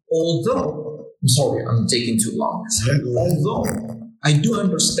idiot. Although, I'm sorry, I'm taking too long. Although, I do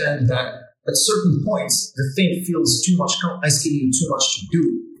understand that at certain points, the thing feels too much, asking you too much to do,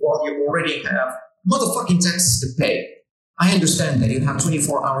 while you already have motherfucking taxes to pay. I understand that you have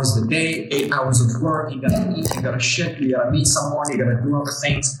 24 hours a day, 8 hours of work, you gotta eat, you gotta shit, you gotta meet someone, you gotta do other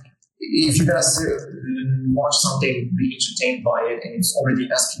things. If you gotta watch something, be entertained by it, and it's already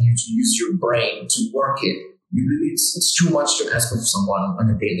asking you to use your brain to work it, it's too much to ask of someone on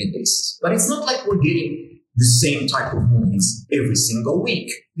a daily basis. But it's not like we're getting the same type of movies every single week.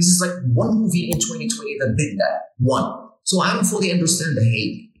 This is like one movie in 2020 that did that. One. So I don't fully understand the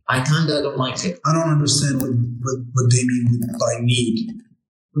hate. I kinda don't like it. I don't understand what they mean by need.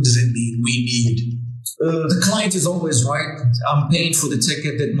 What does it mean? We need. The client is always right. I'm paying for the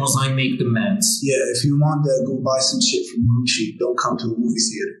ticket that must I make demands. Yeah, if you want to go buy some shit from Gucci, don't come to a movie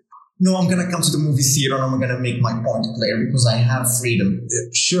theater. No, I'm gonna come to the movie theater and I'm gonna make my point clear because I have freedom.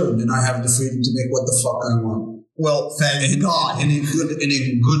 Sure, then I have the freedom to make what the fuck I want. Well, thank God. And in good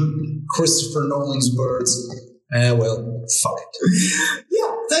Christopher Nolan's words, well, fuck it.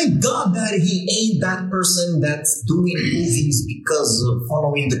 Yeah, thank God that he ain't that person that's doing movies because of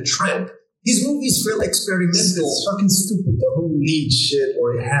following the trend. His movies feel experimental. It's fucking stupid. The whole need shit,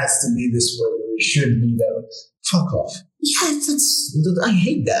 or it has to be this way, or it should be that way. Fuck off. Yeah, I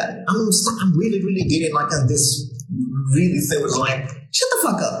hate that. I'm really, really getting like on this really thing was like, shut the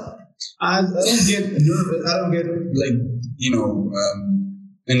fuck up. I don't get like,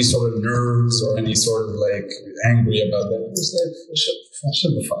 any sort of nerves or any sort of like angry about that. Just like,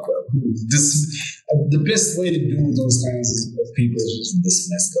 shut the fuck up. The best way to do those kinds of people is just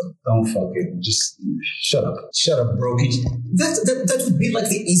dismiss them. Don't fucking just shut up. Shut up, brokey. That would be like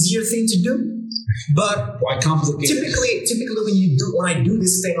the easier thing to do. But why complicate it? Typically when I do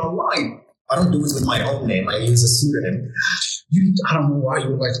this thing online, I don't do it with my own name. I use a pseudonym. I don't know why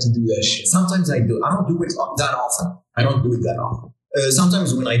you like to do that shit. Sometimes I do. I don't do it that often.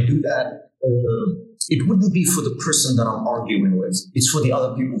 Sometimes when I do that, it wouldn't be for the person that I'm arguing with. It's for the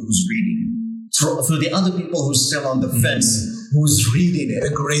other people who's reading. For the other people who's still on the fence, who's reading it. The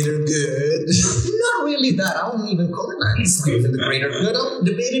greater good. Not really that. I won't even call it that. It's not even the greater good. I'm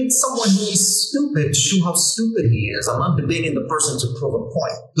debating someone who is stupid to show how stupid he is. I'm not debating the person to prove a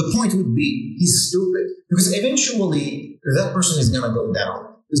point. The point would be he's stupid. Because eventually, that person is going to go down.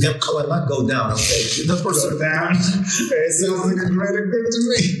 It's going to not go down, okay? That person go down. It sounds like a greater good to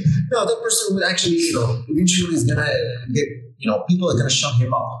me. No, that person would actually, eventually is going to get, people are going to shut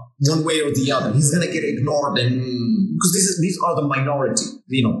him up one way or the other. He's going to get ignored, and because these are the minority.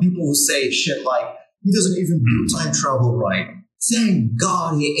 People who say shit like, he doesn't even do time travel right. Thank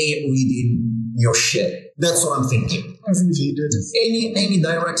God he ain't reading your shit. That's what I'm thinking. I think if he did. Any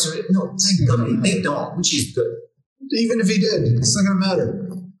director, no, thank God they don't, which is good. Even if he did, it's not going to matter.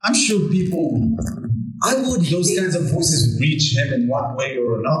 I'm sure those kinds of voices reach him in one way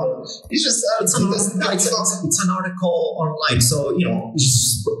or another. It's an article online, so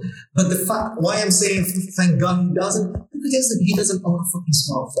but the fact why I'm saying thank God he doesn't, because he doesn't own a fucking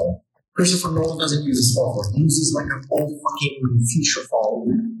smartphone. Christopher Nolan doesn't use a smartphone. He uses like an old fucking feature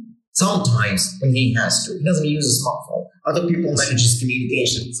phone. Sometimes when he has to, he doesn't use a smartphone. Other people manage his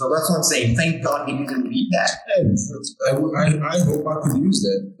communication. So that's what I'm saying. Thank God he didn't read that. I hope I could use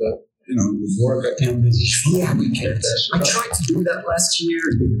that, but with work I can't really. Yeah, we can't. I tried to do that last year.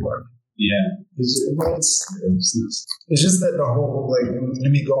 It didn't work. Yeah, it's just that the whole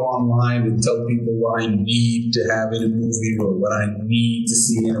let me go online and tell people what I need to have in a movie or what I need to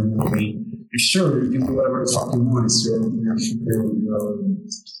see in a movie. Sure, you can do whatever the fuck you want. It's your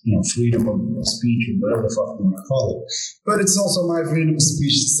freedom of speech or whatever the fuck you want to call it. But it's also my freedom of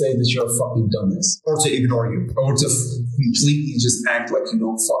speech to say that you're a fucking dumbass. Or to ignore you. Or to completely just act like you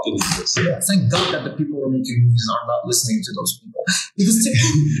don't fucking exist. Yeah. Thank God that the people who are making movies are not listening to those people. Because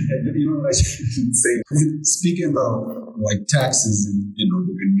what I should say? Speaking about taxes and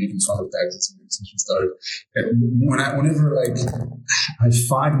we've been making fun of taxes since we started. Whenever I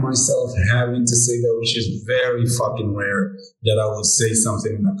find myself having to say that, which is very fucking rare, that I would say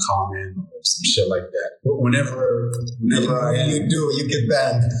something in a comment or some shit like that. But whenever you get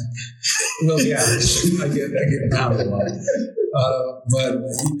banned. Well, yeah, I get banned a lot. But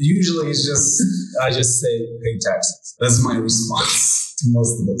usually I just say pay taxes. That's my response to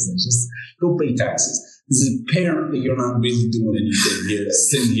most of those things. Just go pay taxes. Because apparently you're not really doing anything here,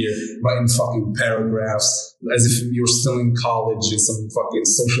 sitting here writing fucking paragraphs as if you're still in college in some fucking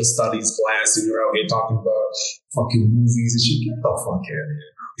social studies class and you're out here talking about fucking movies and shit. Get the fuck out of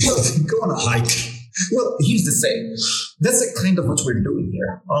here. Go on a hike. Well, here's the thing. That's kind of what we're doing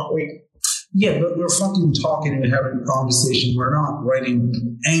here, aren't we? Yeah, but we're fucking talking and having a conversation. We're not writing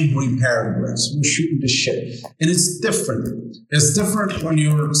angry paragraphs. We're shooting the shit. And it's different. It's different when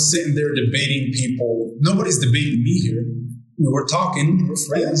you're sitting there debating people. Nobody's debating me here. We're talking, we're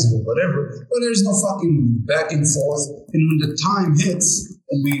friends, or whatever. But there's no fucking back and forth. And when the time hits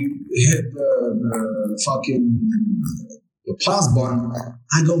and we hit the fucking pause button,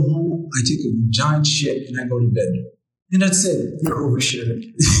 I go home, I take a giant shit, and I go to bed. And that's it. You're overshare it.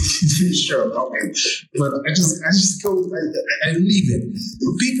 Sure, okay. But I just go, I leave it.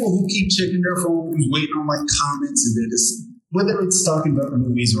 For people who keep checking their phones, waiting on my comments, and they're just, whether it's talking about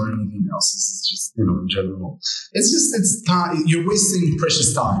movies or anything else, it's just, in general. It's time. You're wasting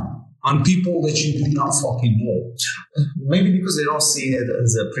precious time on people that you do not fucking know. Maybe because they don't see it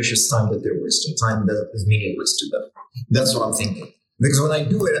as a precious time that they're wasting, time that is meaningless to them. That's what I'm thinking. Because when I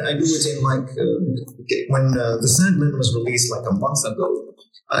do it in when The Sandman was released a month ago.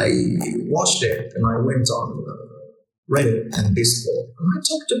 I watched it and I went on Reddit and Discord and I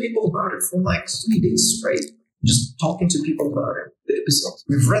talked to people about it for like 3 days straight. Just talking to people about it, the episodes.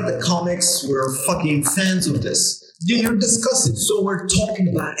 We've read the comics, we're fucking fans of this. You're discussing. So we're talking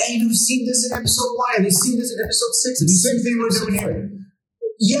about, hey, you've seen this in episode 1, have you seen this in episode 6? The same thing we're doing here.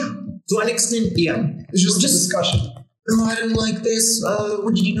 Yeah, to an extent, yeah. It's just a discussion. No, I didn't like this.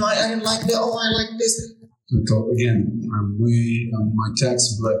 What did you know? I didn't like that. Oh, I like this. So again, my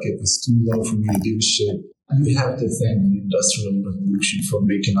tax bracket is too low for me to give a shit. You have to thank the Industrial Revolution for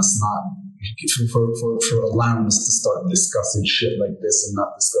making us for allowing us to start discussing shit like this and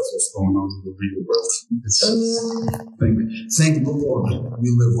not discuss what's going on in the real world. Thank the Lord we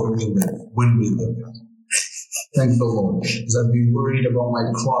live where we live, when we live. Thank the Lord. Because I'd be worried about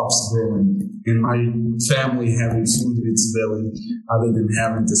my crops growing and my family having food in its belly other than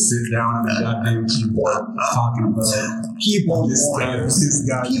having to sit down on a goddamn keyboard talking about Keyboard warriors.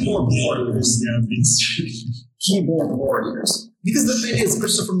 Keyboard warriors. Because the thing is,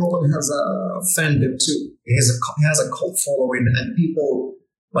 Christopher Nolan has a fandom too. He has a cult following, and people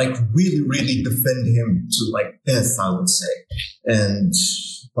like really, really defend him to like death, I would say. And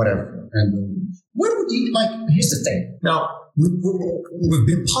whatever. And where would you like? Here's the thing. Now we've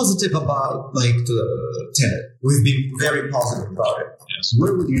been positive about like the Tenet. We've been very positive about it. Yes.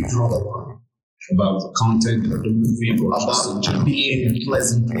 Where would you draw the line? About the content of the movie or just in About general? being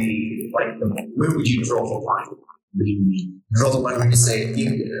pleasantly like the movie. Where would you draw the line? What do you mean? Draw the line when you say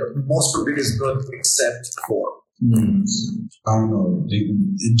most of it is good except for. I don't know.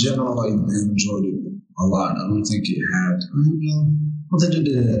 In general, I enjoyed it a lot. I don't think it had.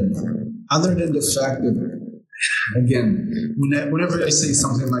 Other than the fact that, again, whenever I say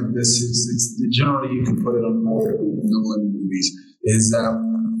something like this, it's generally you can put it on more Nolan movies. Is that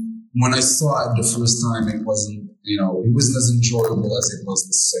when I saw it the first time, it wasn't as enjoyable as it was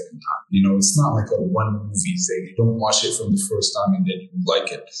the second time. It's not like a one movie thing. You don't watch it from the first time and then you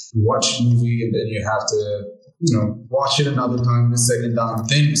like it. You watch a movie and then you have to, watch it another time, the second time.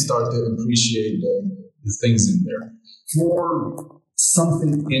 Then you start to appreciate the things in there. For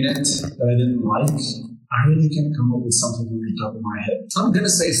something in it that I didn't like, I really can't come up with something on the top of my head. I'm gonna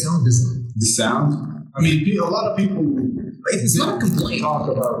say sound design. The sound? I mean, a lot of people It's not a complaint. talk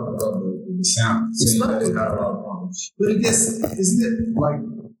about the sound. It's not that they had a lot of problems. But I guess, isn't it like,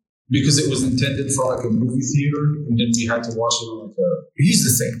 because it was intended for like a movie theater and then we had to watch it on like a... Here's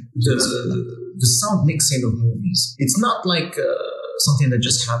the thing. The sound mixing of movies. It's not like something that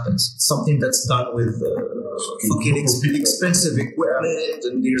just happens. It's something that's done with fucking expensive equipment,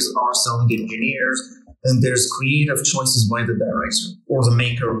 and there's our sound engineers, and there's creative choices by the director or the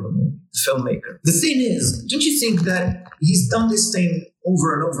maker of the movie, the filmmaker. The thing is, don't you think that he's done this thing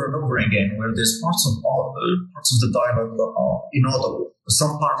over and over and over again, where there's parts of the dialogue that are inaudible,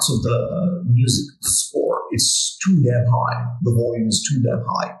 some parts of the music, the score, it's too damn high. The volume is too damn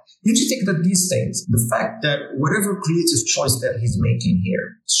high. Don't you think that these things, the fact that whatever creative choice that he's making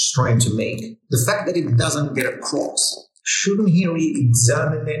here, is trying to make, the fact that it doesn't get across, shouldn't he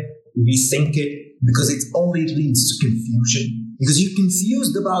re-examine it, rethink it? Because it only leads to confusion. Because you're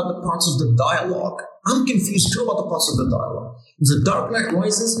confused about the parts of the dialogue. I'm confused too about the parts of the dialogue. The Dark Knight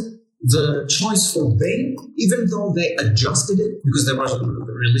Rises, the choice for Bane, even though they adjusted it, because they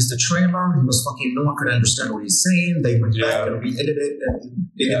released a trailer, he was fucking, no one could understand what he's saying, they went back and re-edited it and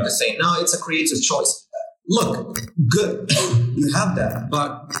did it the same. Now it's a creative choice. Look, good, you have that,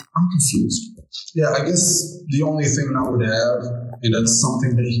 but I'm confused. Yeah, I guess the only thing I would have, and that's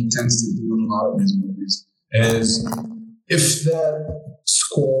something that he tends to do in a lot of his movies, is if that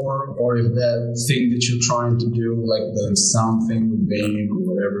score or if that thing that you're trying to do, like the sound thing with Bane or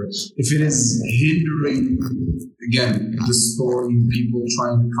whatever, if it is hindering, again, the story, people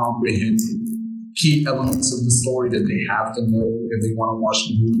trying to comprehend key elements of the story that they have to know if they want to watch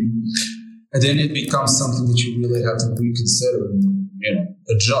the movie, and then it becomes something that you really have to reconsider and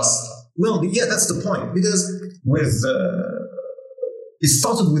adjust. Well, yeah, that's the point. Because with it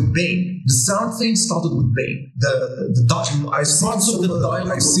started with Bane. The sound thing started with Bane. The document, I've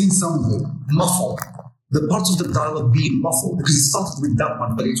seen some of it muffled. The parts of the dialogue being muffled because it started with that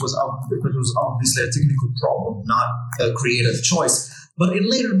one, but it was obviously a technical problem, not a creative choice. But in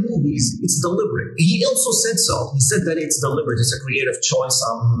later movies, it's deliberate. He also said so. He said that it's deliberate. It's a creative choice.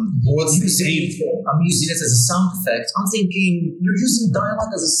 What's the aim for? I'm using it as a sound effect. I'm thinking you're using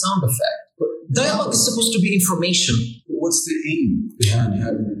dialogue as a sound effect. Dialogue is supposed to be information. What's the aim behind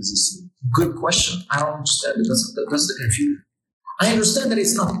having it as a sound? Good question. I don't understand it. That's the confusion. I understand that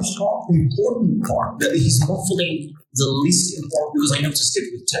it's not the important part, that he's muffling the least important, because I noticed it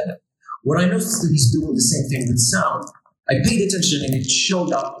with Tenet. When I noticed that he's doing the same thing with sound, I paid attention and it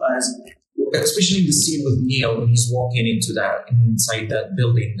showed up as, especially in the scene with Neil when he's walking inside that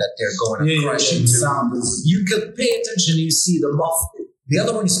building that they're going to crash into. You could pay attention, you see the muff. The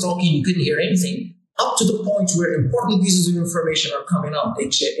other one is talking, you couldn't hear anything. Up to the point where important pieces of information are coming up,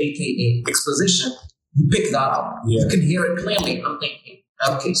 aka exposition. You pick that up. Yeah. You can hear it clearly. I'm thinking,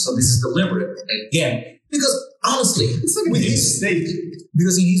 okay, so this is deliberate again. Because honestly, it's like with his mistake.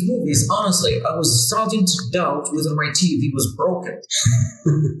 Because in his movies, honestly, I was starting to doubt whether my TV was broken.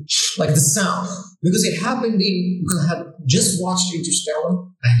 Like the sound. Because it happened because I had just watched Interstellar.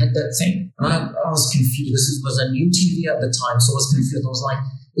 I had that thing. And I was confused. This was a new TV at the time, so I was confused. I was like,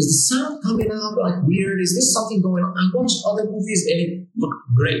 is the sound coming out like weird? Is this something going on? I watched other movies and it looked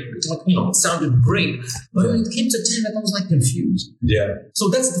great. It sounded great. But when it came to Tenet, I was like confused. Yeah. So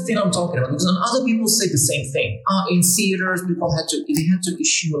that's the thing I'm talking about. Because other people say the same thing. In theaters, people had to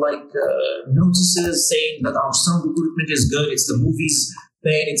issue like notices saying that our sound equipment is good. It's the movie's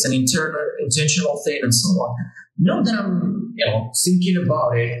thing. It's an intentional thing, and so on. Now that I'm thinking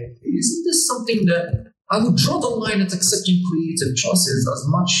about it, isn't this something that I would draw the line at accepting creative choices as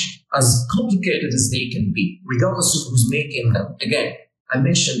much as complicated as they can be, regardless of who's making them. Again, I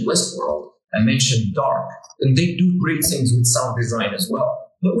mentioned Westworld, I mentioned Dark, and they do great things with sound design as well.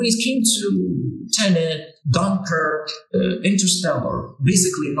 But when it came to Tenet, Dunkirk, Interstellar,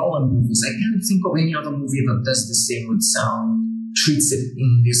 basically Nolan movies, I can't think of any other movie that does the same with sound, treats it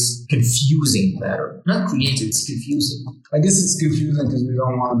in this confusing manner. Not creative, it's confusing. I guess it's confusing because we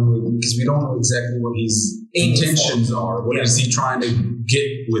don't know exactly what his intentions are. What is he trying to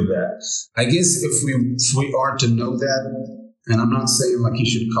get with that? I guess if we are to know that, and I'm not saying like he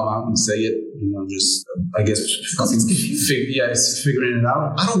should come out and say it, just I guess because it's confusing. It's figuring it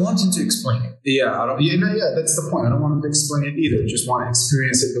out. I don't want him to explain it. Yeah, that's the point. I don't want him to explain it either. Just want to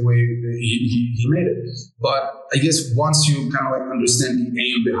experience it the way he made it. But I guess once you kind of like understand the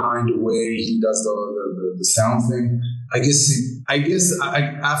aim behind the way he does the sound thing, I guess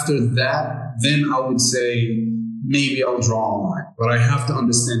after that, then I would say maybe I'll draw a line. But I have to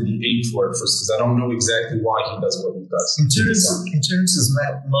understand the aim for it first because I don't know exactly why he does what he does. In Terrence's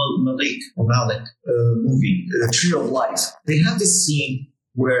Malick movie, Tree of Life, they have this scene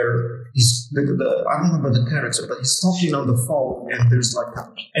where I don't remember the character, but he's talking on the phone and there's like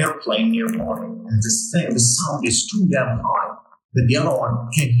an airplane nearby, and the sound is too damn high that the other one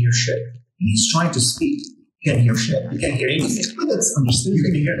can't hear shit. And he's trying to speak, he can't hear shit, he can't hear anything. But that's understandable. You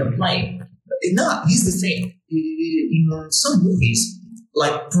can hear the plane. Here's the thing. In some movies,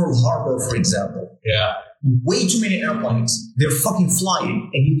 like Pearl Harbor, for example, way too many airplanes, they're fucking flying,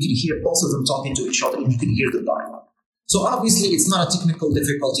 and you can hear both of them talking to each other, and you can hear the dialogue. So obviously, it's not a technical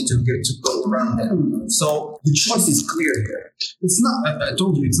difficulty to go around that. So the choice is clear here. It's not. I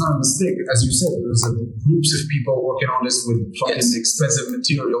told you, it's not a mistake. As you said, there's groups of people working on this with fucking expensive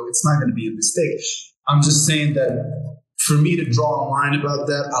material. It's not going to be a mistake. I'm just saying that for me to draw a line about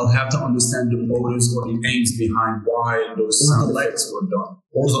that, I'll have to understand the motives or the aims behind why those sound effects were done.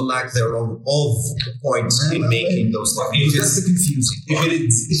 Or the lack thereof of points in making those things. That's the confusing part.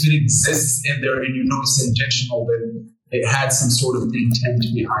 If it exists in there and you know it's intentional, then it had some sort of intent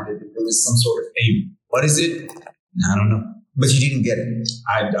behind it. There was some sort of aim. What is it? I don't know. But you didn't get it.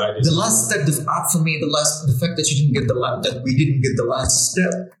 I didn't. The last step, for me, the fact that you didn't get that we didn't get the last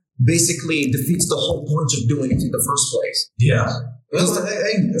step, basically defeats the whole point of doing it in the first place. Yeah. Well,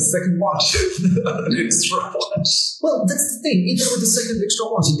 a second watch. An extra watch. Well, that's the thing. Even with the second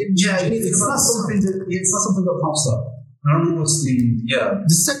extra watch, it didn't change anything. It's not something that pops up. I don't know what's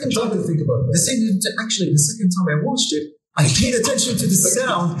the second time to think about it. The second time I watched it, I paid attention to the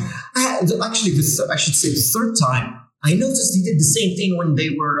sound. I should say the third time, I noticed he did the same thing when they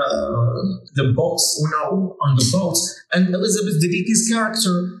were the boats, on the boats, and Elizabeth Debicki's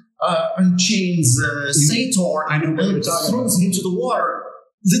character unchains Sator and throws him into the water.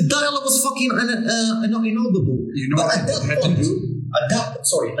 The dialogue was fucking inaudible. But at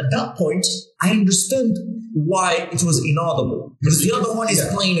that point, I understood why it was inaudible. Because the other one is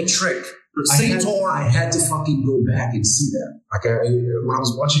playing a trick. I had to fucking go back and see that. Like when I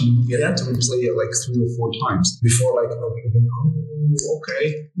was watching the movie, I had to replay it like 3 or 4 times before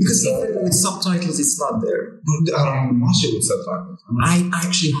okay. Because even with subtitles, it's not there. I don't watch it with subtitles. I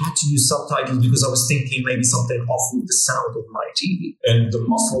actually had to use subtitles because I was thinking maybe something off with the sound of my TV. And the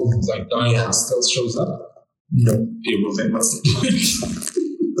muffled dialogue still shows up? No. Yeah, well then what's the point?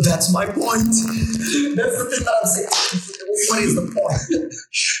 That's my point. That's the thing that I'm saying. What is the point?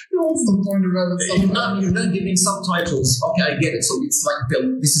 What's the point of that? You're not giving subtitles. Okay, I get it. So it's like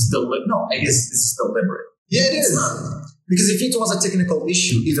this is deliberate. No, I guess this is deliberate. Yeah, it is. Not. Because if it was a technical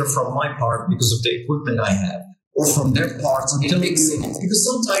issue, either from my part because of the equipment I have, or from their parts and mixing it. Because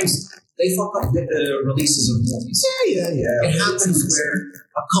sometimes they fuck up the releases of movies. Yeah. It happens where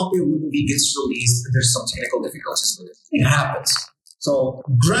a copy of the movie gets released and there's some technical difficulties with it. It happens. So,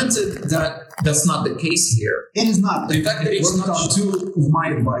 granted that that's not the case here. It is not. The fact that it it's worked not on two of my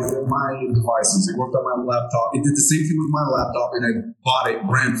devices. It worked on my laptop. It did the same thing with my laptop, and I bought it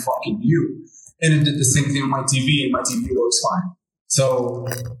brand fucking new. And it did the same thing on my TV, and my TV works fine. So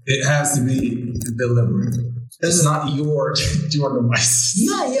it has to be deliberate. It's not your device.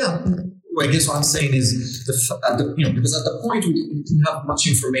 Yeah. Well, I guess what I'm saying is, because at the point we didn't have much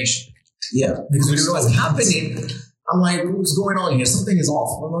information. Yeah. Because we don't know what's happening. I'm like, what's going on here? Something is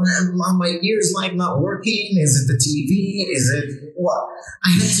off. My ears like not working. Is it the TV? Is it what? I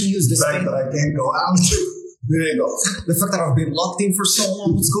had to use this fact that I can't go out. There you go. The fact that I've been locked in for so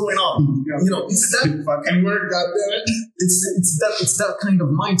long. What's going on? It's that fucking work. Goddammit. It's that kind of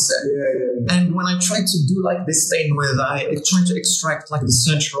mindset. Yeah. And when I tried to do like this thing with trying to extract like the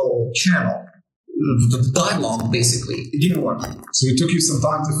central channel. The dialogue, basically, it didn't work. So it took you some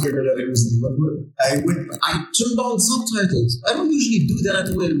time to figure that it was deliberate. I turned on subtitles. I don't usually do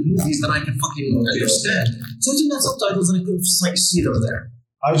that with movies that I can fucking understand. So I turned on subtitles and I couldn't see them there.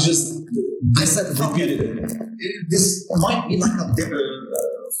 I said repeated it. This might be like a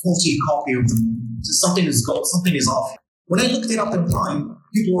faulty copy of the movie. Something is off. When I looked it up in time,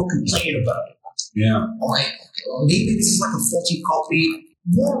 people were complaining about it. Yeah. I'm like, maybe this is like a faulty copy.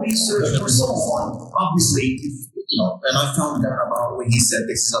 More research or so on. Obviously, and I found that about when he said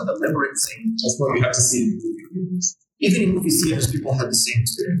this is a deliberate thing. That's what you have to see in movie theaters. Even in movie theaters, people had the same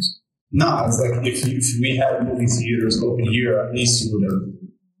experience. No, it's like if we had movie theaters open here, at least you would have,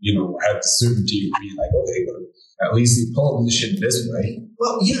 had the certainty of being like, okay, but at least they publish it this way.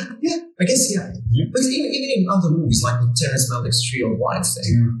 Well, yeah, I guess, yeah. But even in other movies, like the Terrence Malick's Tree of Life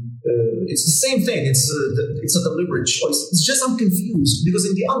thing, it's the same thing. It's a deliberate choice. It's just I'm confused because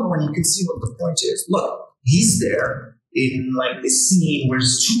in the other one you can see what the point is. Look, he's there in like this scene where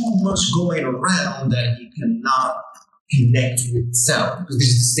there's too much going around that he cannot connect with sound because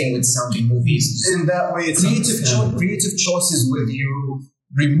it's the same with sound in movies. In that way, it's creative choices where you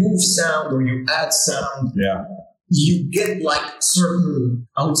remove sound or you add sound. Yeah. You get like certain,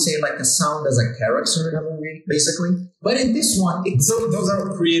 I would say like a sound as a character in a movie, basically. But in this one, those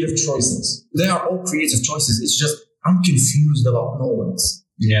are creative choices. They are all creative choices. It's just, I'm confused about Nolan's.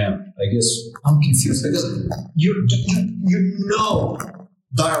 Yeah, I guess. I'm confused because you know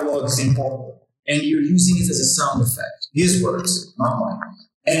dialogue is important and you're using it as a sound effect. His words, not mine.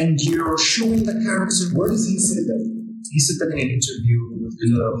 And you're showing the character. Where does he say that? He said that in an interview with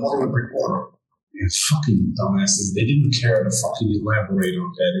the Hollywood Reporter. Yeah, fucking dumbasses. They didn't care to fucking elaborate on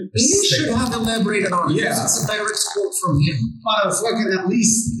that. You should have elaborated on it. Yeah. It's a direct quote from him. Fucking at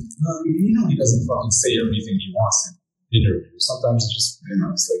least, he doesn't fucking say everything he wants in interviews. Sometimes it's just,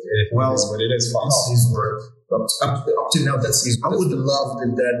 it's like, it is what it is. That's his word. Up to now, that's his word. I would love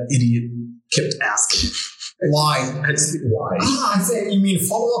that idiot kept asking. Why? I'd say, why? I say, you mean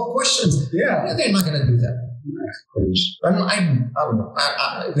follow-up questions? Yeah. They're not going to do that. I don't know.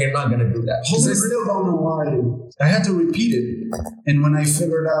 They're not going to do that. I still don't know why. I had to repeat it, and when I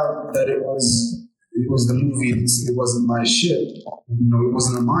figured out that it was the movie, it wasn't my shit. It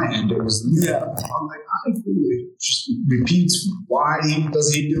wasn't on my end. It was I'm like, I just repeats. Why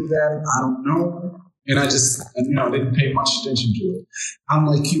does he do that? I don't know. And I just, didn't pay much attention to it. I'm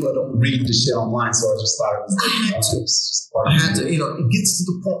like you, I don't read the shit online, so I just thought it was I had to, it gets to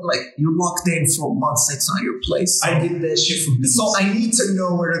the point, like, you're locked in for months, it's not your place. I did that shit for business. So I need to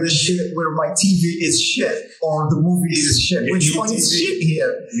know where my TV is shit, or the movie is shit. Which one is shit here?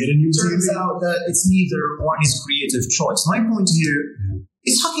 Turns out that it's neither one is creative choice. My point here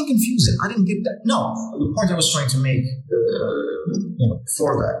is fucking confusing. I didn't get that. No, the point I was trying to make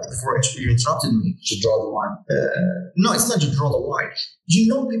before you interrupted me. To draw the line. No, it's not to draw the line.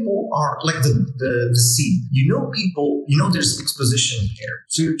 People are like the scene. People, there's exposition here.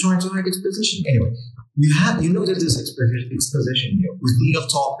 So you're trying to write exposition. Anyway, there's exposition here. With Neil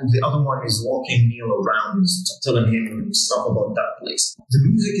talking, the other one is walking Neil around, telling him stuff about that place. The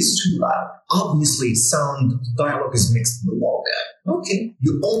music is too loud. Obviously, dialogue is mixed with all that. Okay.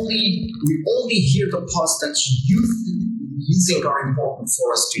 We only hear the parts that you think are important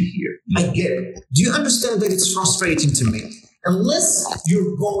for us to hear. I get it. Do you understand that it's frustrating to me? Unless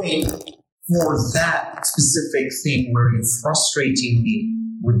you're going for that specific thing where you're frustrating me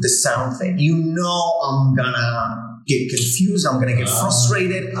with the sound thing, I'm gonna get confused, I'm gonna get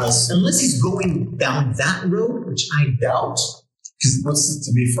frustrated. Unless he's going down that road, which I doubt, Because what's it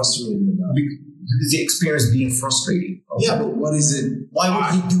to be frustrated about? The experience being frustrating. Yeah, but what is it? Why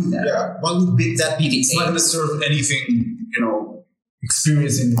would he do that? Yeah. Why would that be the It's not going to serve anything,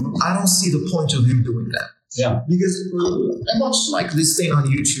 experiencing. I don't see the point of him doing that. Yeah. Because I watched like this thing on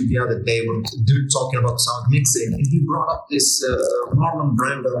YouTube the other day when dude talking about sound mixing, and he brought up this Marlon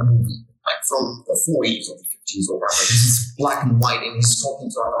Brando movie, like from the 40s or the 50s or whatever. This is black and white, and he's talking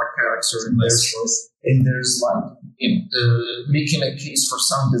to another character, and there's like making a case for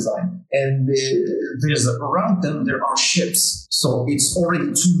sound design, and there's around them there are ships, so it's already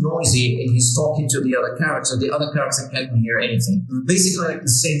too noisy, and he's talking to the other character. The other character can't hear anything. Basically, like the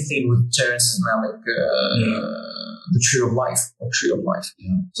same thing with Terrence Malick, The Tree of Life.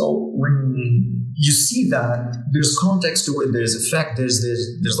 Yeah. So when you see that, there's context to it, there's effect, there's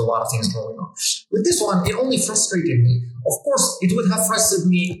a lot of things going on. With this one, it only frustrated me. Of course, it would have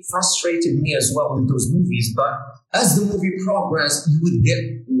frustrated me as well with those movies, but as the movie progressed, you would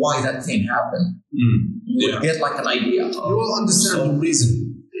get why that thing happened. You would get like an idea. You will understand the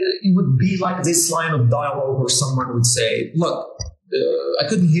reason. It would be like this line of dialogue where someone would say, look, I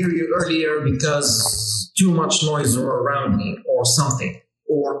couldn't hear you earlier because too much noise around me or something.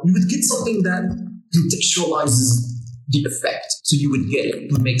 Or you would get something that contextualizes the effect. So you would get it.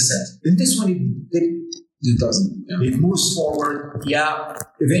 It would make sense. In this one, it doesn't. Yeah. It moves forward. Yeah,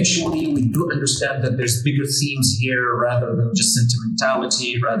 eventually we do understand that there's bigger themes here rather than just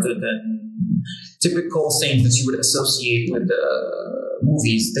sentimentality, rather than typical things that you would associate with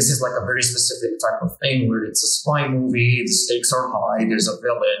movies. This is like a very specific type of thing where it's a spy movie, the stakes are high, there's a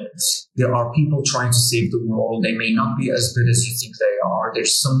villain, there are people trying to save the world, they may not be as good as you think they are,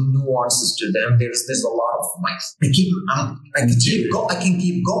 there's some nuances to them, there's a lot of like, I can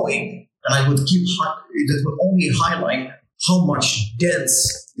keep going, and I would that would only highlight how much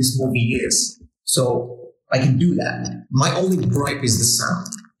dense this movie is. So I can do that. My only gripe is the sound.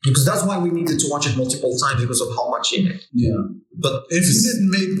 Because that's why we needed to watch it multiple times, because of how much in it. Yeah. But if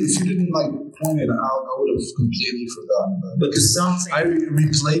you didn't point it out, I would have completely forgotten about it. But the sound thing, I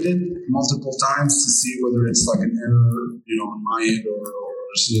replayed it multiple times to see whether it's like an error, on my end or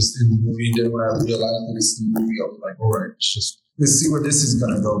it's just in the movie. And then when I realized that it's in the movie, I was like, all right, let's see where this is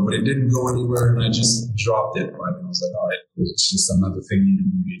going to go. But it didn't go anywhere, and I just dropped it. Like, I was like, all right, it's just another thing in the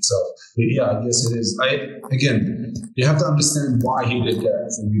movie itself. But yeah, I guess it is. Again, you have to understand why he did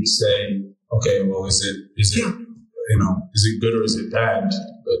that for you to say, okay, well, is it good or is it bad?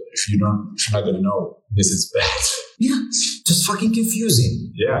 But if you're not going to know, this is bad. Yeah, just fucking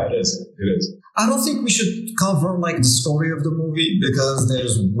confusing. Yeah, it is. I don't think we should cover like the story of the movie, because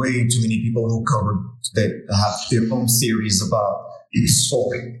there's way too many people who have their own theories about the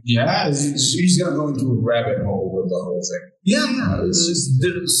story. Yeah, he's gonna go into a rabbit hole with the whole thing. Yeah.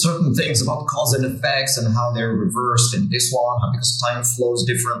 There's certain things about cause and effects and how they're reversed in this one, because time flows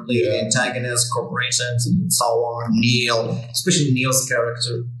differently, antagonists, corporations, and so on. Neil, especially Neil's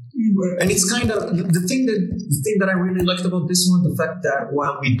character. And it's kind of the thing that I really liked about this one, the fact that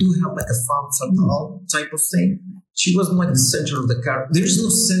while we do have like a femme fatale type of thing, she wasn't like the center of the character. There is no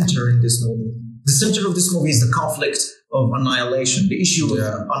center in this movie. The center of this movie is the conflict of annihilation, the issue of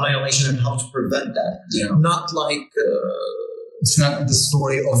annihilation and how to prevent that. Yeah. Not like it's not the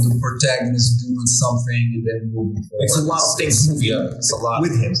story of the protagonist doing something and then moving forward. It's a lot of things moving. Yeah, it's a lot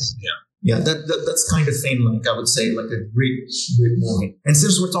with him. Yeah, that's kind of thing, like I would say, like a great movie. And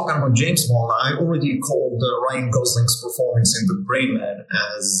since we're talking about James Bond, I already called Ryan Gosling's performance in The Brain Man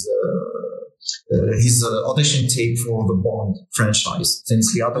as his audition tape for the Bond franchise,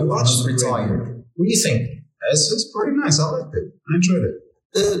 since the other one was retired. What do you think? It's pretty nice. I liked it. I enjoyed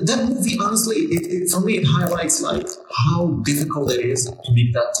it. That movie, honestly, for me, it highlights like how difficult it is to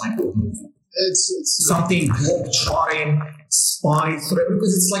make that type of movie. It's something globe-trotting, spy thriller,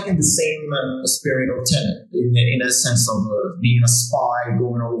 because it's like in the same spirit of Tenet, in a sense of being a spy,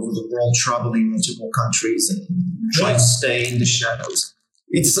 going all over the world, traveling multiple countries, and trying to stay in the shadows.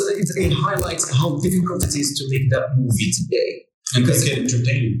 It highlights how difficult it is to make that movie today. And make it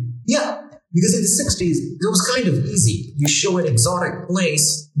entertaining. Yeah, because in the 60s, it was kind of easy. You show an exotic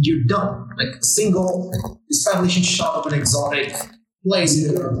place, you're done. Like a single establishing shot of an exotic place.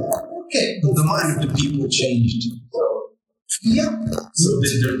 Okay, but the mind of the people changed. So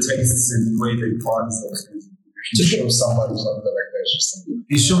their tastes and the way they plot and stuff. To show somebody something like that,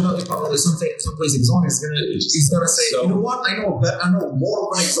 you show someplace exotic, he's gonna say, you know what? I know more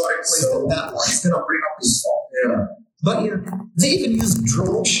of an exotic place than that one. He's gonna bring up his phone. Yeah. But they even used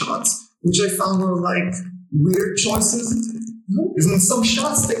drone shots, which I found were like weird choices. In some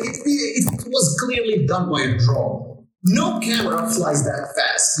shots, it was clearly done by a drone. No camera flies that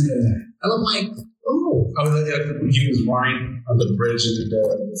fast. Yeah. And I'm like, oh, He was running on the bridge and the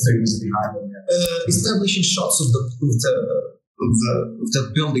thing was behind him. Establishing shots of the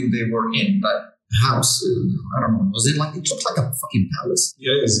building they were in, that house. I don't know. Was it like it looked like a fucking palace?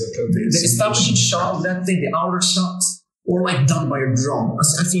 Yeah, it's like The establishing shot of that thing, the outer shots, were like done by a drone.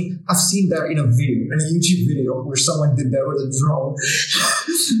 I've seen that in a YouTube video where someone did that with a drone.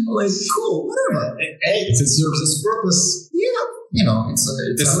 Like, cool, whatever. Hey, it serves its purpose. Yeah, it's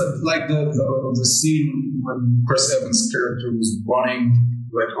like the scene when Chris Evans' character was running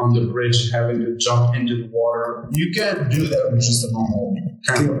like on the bridge, having to jump into the water. You can't do that with just a normal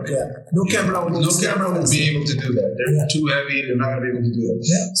camera. Yeah. No camera will be able to do that. They're too heavy. They're not going to be able to do that.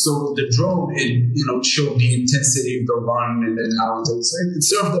 Yeah. So the drone, it showed the intensity of the run and then how it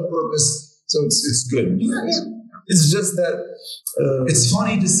served the purpose. So it's good. Yeah. It's just that it's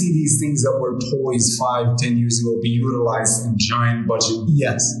funny to see these things that were toys 5-10 years ago be utilized in giant budget.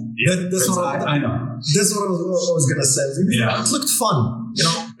 Yes. That's what I know. That's what I was gonna say. Yeah. It looked fun.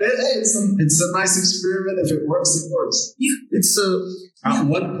 It's a nice experiment. If it works, it works. Yeah. It's At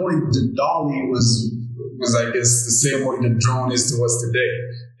one point, the dolly was I guess the same way the drone is to us today,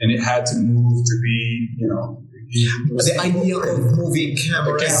 and it had to move to be the idea of moving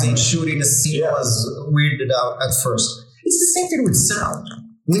cameras and shooting a scene was weirded out at first. It's the same thing with sound.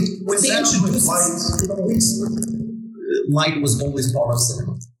 When they introduced light was always part of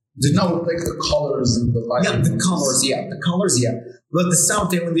cinema. Like the colors and the light. Yeah, the colors, yeah. But the sound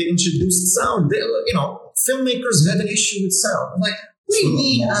thing, when they introduced sound, filmmakers had an issue with sound. Like, we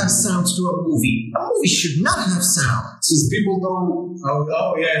need sounds to a movie. A movie should not have sound. Since people don't.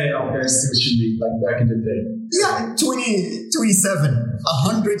 Okay, I see what you mean. Like back in the day. Yeah, 27,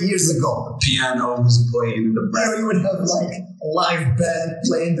 100 years ago. Piano was playing in the background. You would have like a live band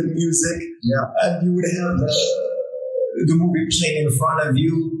playing the music. Yeah. And you would have the movie playing in front of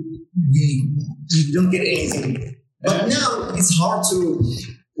you. You don't get anything. But now it's hard to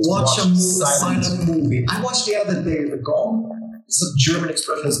watch a silent movie. I watched the other day The Gong. It's a German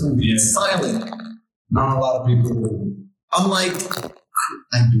expressionist movie. Yeah. It's silent. Not a lot of people do. I'm like,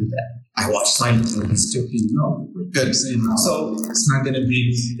 I do that. I watch silent movies too. Good. So it's not gonna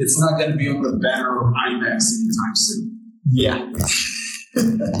be on the banner of IMAX anytime soon. Yeah.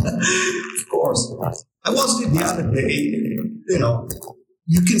 Of course. I watched it the other day.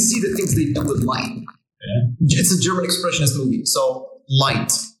 You can see the things they do with light. Yeah. It's a German expressionist movie, so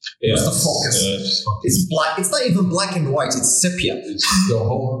light. What's the focus? It's black. It's not even black and white. It's sepia. It's the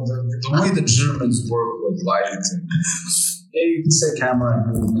way the Germans work with light, and you can say camera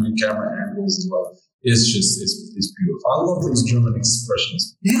angles and camera angles as well. It's beautiful. I love those German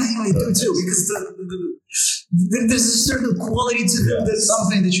expressions. Yeah, I do too, because there's a certain quality to them. There's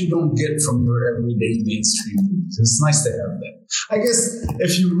something that you don't get from your everyday mainstream movies. It's nice to have that. I guess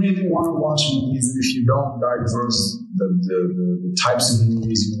if you really want to watch movies, and if you don't diverse the types of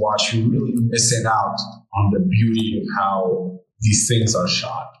movies you watch, you're really missing out on the beauty of how these things are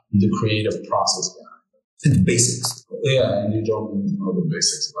shot, the creative process behind it. And the basics. Yeah, and you don't know the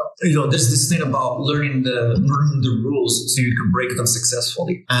basics about it. There's this thing about learning the rules so you can break them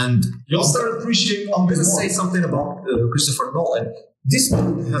successfully. And you'll start appreciating. I'm going to say something about Christopher Nolan. This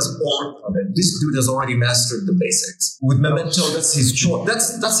dude has already mastered the basics. With Memento, that's his choice.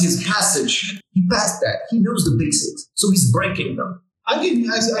 That's his passage. He passed that. He knows the basics, so he's breaking them. I think you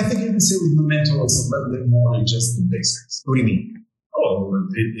can say with Memento, it's a little bit more than just the basics. What do you mean? Oh,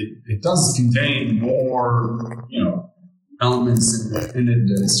 it does contain more, elements in it.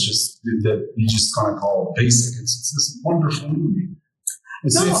 It's just that you just kind of call it basic. It's this wonderful movie.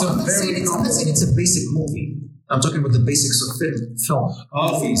 I'm not saying it's a basic movie. I'm talking about the basics of film.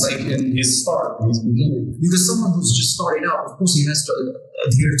 Like in his start, in his beginning. Because someone who's just starting out, of course, he has to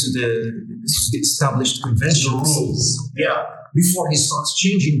adhere to the established conventions. Rules. Yeah. Before he starts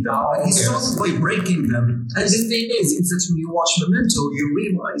changing them. He starts by breaking them. And the thing is, in fact, when you watch Memento, you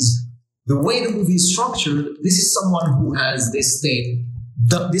realize the way the movie is structured, this is someone who has this thing.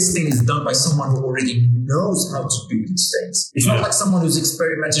 This thing is done by someone who already knows how to do these things. It's not like someone who's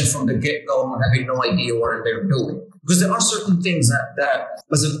experimenting from the get-go and having no idea what they're building. Because there are certain things that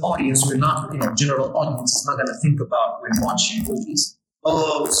as an audience, we're not, general audience is not going to think about when watching movies.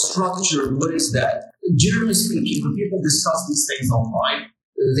 Structure, what is that? Generally speaking, when people discuss these things online,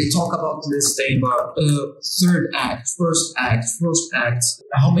 they talk about this thing about third act, first act,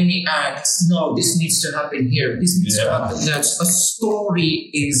 how many acts? No, this needs to happen here. This needs to happen there. A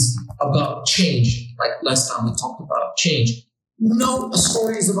story is about change. Like last time we talked about change. No, a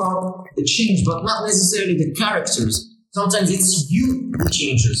story is about the change, but not necessarily the characters. Sometimes it's you who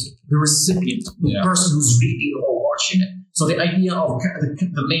changes, the recipient, the person who's reading or watching it. So the idea of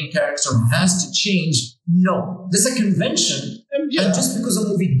the main character has to change, no. There's a convention. And just because a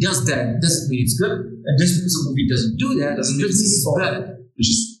movie does that doesn't mean it's good. And just because a movie doesn't do that doesn't mean it's bad.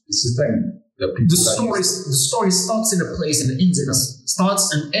 It's the thing. The story starts in a place and ends in a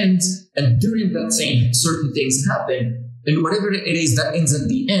starts and ends, and during that same certain things happen, and whatever it is that ends at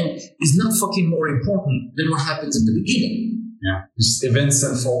the end is not fucking more important than what happens at the beginning. Yeah, just events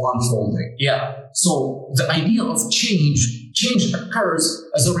unfolding. Yeah. So the idea of change occurs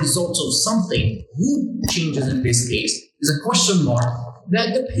as a result of something. Who changes in this case is a question mark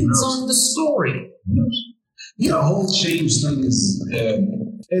that depends on the story. Who knows? Yeah, the whole change thing is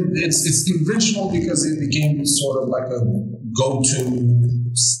it's conventional because it became sort of like a go-to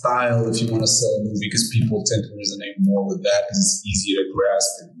style if you want to sell a movie, because people tend to resonate more with that because it's easier to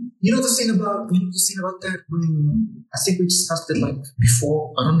grasp. You know the thing about that, when I think we discussed it like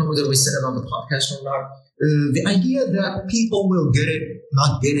before. I don't know whether we said it on the podcast or not. The idea that people will get it,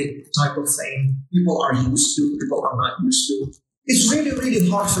 not get it type of thing. People are used to, people are not used to. It's really, really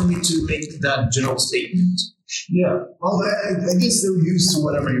hard for me to make that general statement. Yeah. Well, I guess they're used to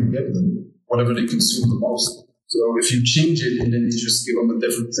whatever you give them, whatever they consume the most. So if you change it and then you just give them a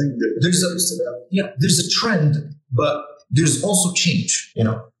different thing, there's a trend, but there's also change. You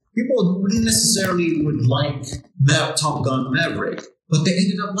know, people wouldn't necessarily would like Top Gun Maverick, but they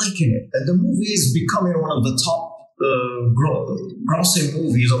ended up liking it, and the movie is becoming one of the top grossing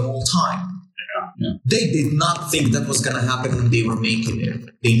movies of all time. Yeah. They did not think that was going to happen when they were making it.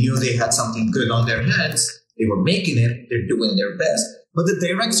 They knew they had something good on their hands. They were making it. They're doing their best. But the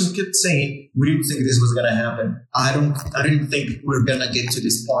director kept saying, we didn't think this was going to happen. I didn't think we're going to get to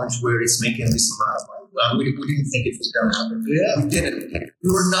this point where it's making this amount of money. We didn't think it was going to happen. Yeah. We didn't. We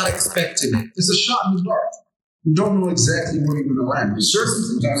were not expecting it. It's a shot in the dark. You don't know exactly where you're going to land.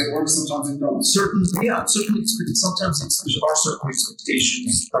 Sometimes it works, sometimes it don't. Sometimes there are certain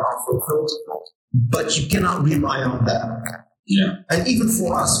expectations that are fulfilled. But you cannot rely on that. Yeah. And even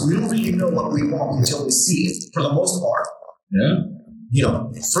for us, we don't really know what we want until we see it, for the most part. Yeah. You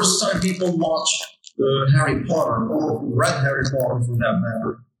know, first time people watch Harry Potter, or read Harry Potter for that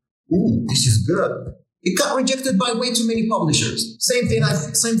matter, ooh, this is good. It got rejected by way too many publishers. Same thing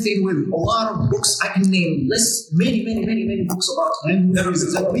with a lot of books. I can name lists, many books about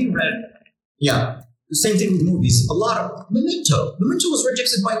that we read. Yeah. The same thing with movies. A lot of Memento. Memento was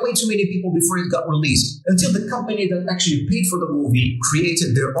rejected by way too many people before it got released. Until the company that actually paid for the movie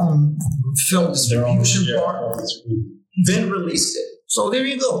created their own film distribution part, then released it. So there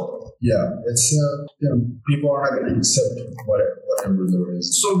you go. Yeah, it's people are not going to accept whatever there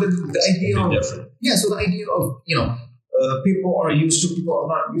is. So the idea of different. Yeah, so the idea of people are used to, people are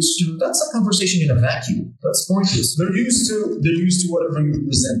not used to. That's a conversation in a vacuum. That's pointless. They're used to whatever you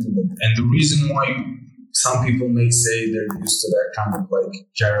present to them, and the reason why some people may say they're used to that kind of like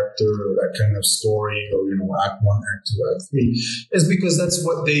character or that kind of story, or act 1, act 2, act 3, is because that's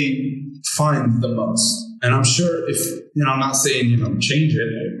what they find the most. And I'm sure if I'm not saying change it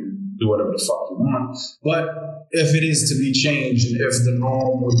and do whatever the fuck you want, but if it is to be changed, and if the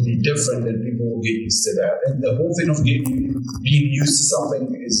norm would be different, then people will get used to that. And the whole thing of being used to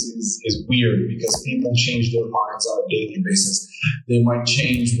something is weird, because people change their minds on a daily basis. They might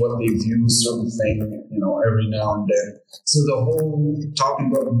change what they view certain thing, every now and then. So the whole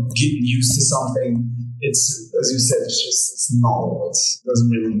talking about getting used to something, it's, as you said, it's null. It doesn't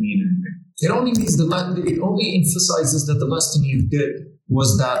really mean anything. It only means it only emphasizes that the last thing you did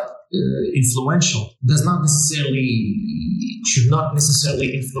was that influential. Should not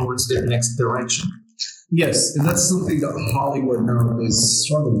necessarily influence their next direction. Yes, and that's something that Hollywood now is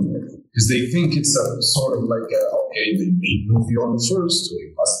struggling with, because they think it's a sort of like they made movie on the first, so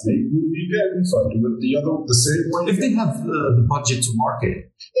they must make movie again. If I do it the same way. If they have the budget to market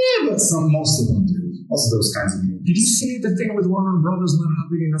it. Yeah, but most of them do. Most of those kinds of movies. Did you see the thing with Warner Brothers not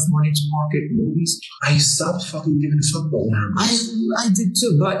having enough money to market movies? I stopped fucking giving a fuck about Warner Brothers. I did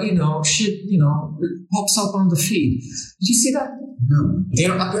too, but shit, it pops up on the feed. Did you see that? No.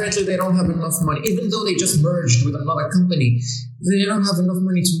 Apparently they don't have enough money, even though they just merged with another company. They don't have enough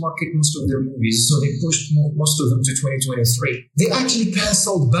money to market most of their movies, so they pushed most of them to 2023. They actually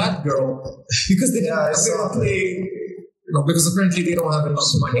canceled Batgirl because they didn't because apparently they don't have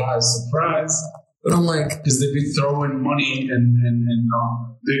enough money. Surprise. But I'm like, because they've been throwing money and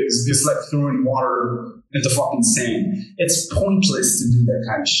it's like throwing water into fucking sand. It's pointless to do that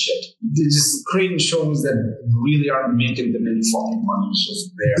kind of shit. They're just creating shows that really aren't making them any fucking money. It's just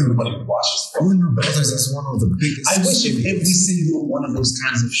there. Everybody watches. Warner Brothers is one of the biggest. I wish if every single one of those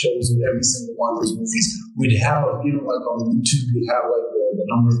kinds of shows, or every single one of those movies, would have, like on YouTube, you'd have like the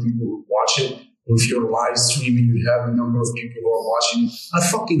number of people who watch it or if you're live streaming, you have a number of people who are watching. I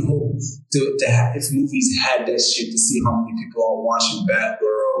fucking hope to have, if movies had that shit, to see how many people are watching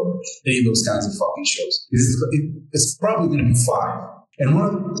Batgirl or any of those kinds of fucking shows. It's probably going to be 5. And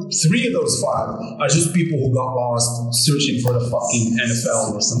 3 of those 5 are just people who got lost searching for the fucking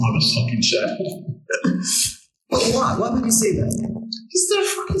NFL or some other fucking channel. But why? Why would you say that?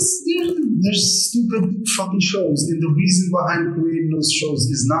 Because they're stupid fucking shows. And the reason behind creating those shows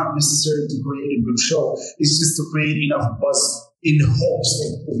is not necessarily to create a good show. It's just to create enough buzz in hopes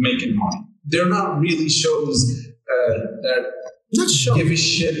of making money. They're not really shows that give a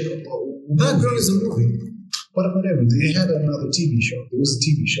shit. Batgirl is a movie. But whatever, they had another TV show. It was a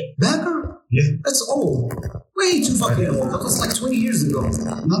TV show. Batgirl? Yeah. That's old. Way too fucking old. That was like 20 years ago.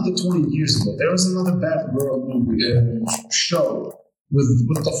 Not the 20 years ago. There was another Batgirl movie, show with,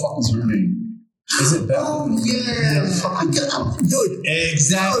 what the fuck is her name? Is it Batgirl? Oh, yeah. Dude,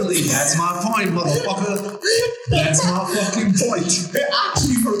 exactly. That's my point, motherfucker. That's my fucking point.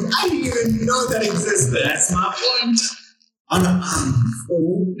 I didn't even know that existed. That's my point.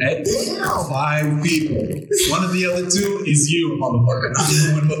 Hey, 5 people. One of the other 2 is you, motherfucker. Not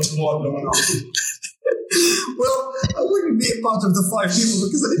knowing what the fuck going on. Well, I wouldn't be a part of the 5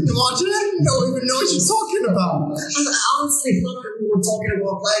 people because I didn't watch it. I didn't even know what you're talking about. And honestly, I thought we were talking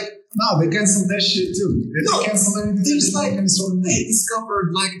about no, they canceled that shit too. They canceled anything. There's they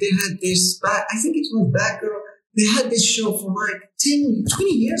discovered they had this I think it was Batgirl. They had this show for 10,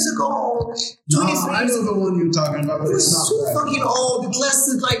 20 years ago. I know the one you're talking about, but it's not so fucking old. It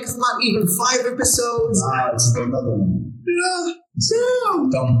lasted not even 5 episodes. Nah, it's another one. Yeah. It's a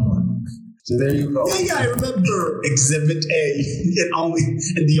dumb one. So there you go. Yeah, I remember. Exhibit A.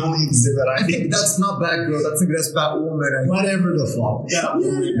 And the only exhibit I think that's not Batgirl. I think that's Batwoman. Whatever the fuck.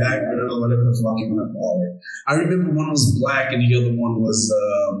 Batwoman, Batgirl, whatever the fuck you want to call it. I remember one was black and the other one was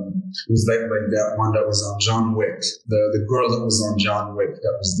like that one that was on John Wick. The girl that was on John Wick,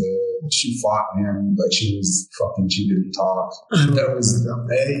 she fought him, but she didn't talk. That was,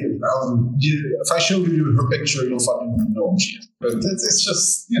 if I showed you her picture, you'll fucking know who she is. But it's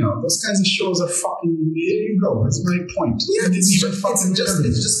just, those kinds of shows are fucking, here you go, that's my point. Yeah, it's just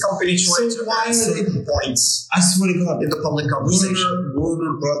company trying to why points. I swear to God, in the public conversation.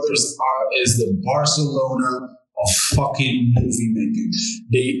 Warner Brothers is the Barcelona of fucking movie making.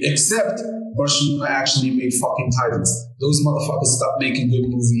 Except Barcelona actually made fucking titles. Those motherfuckers stopped making good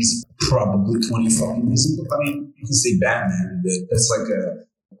movies probably 20 fucking years ago. I mean, you can say Batman, but it's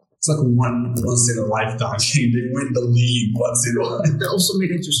like a once in a lifetime thing. They win the league once in a while. They also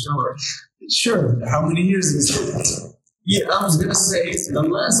made Interstellar. Sure. How many years is it? Yeah, I was gonna say the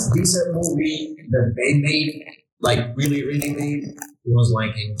last decent movie that they made, really, really made, was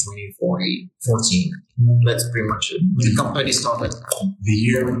in 2014. That's pretty much it. The company started the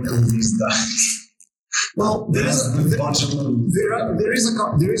year when movies died. Well, there is a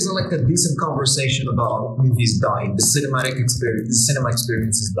decent conversation about movies dying. The cinema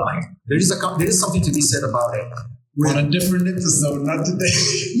experience is dying. There is something to be said about it. On a different episode, not today.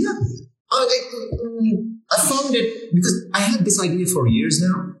 Yeah, I found it because I had this idea for years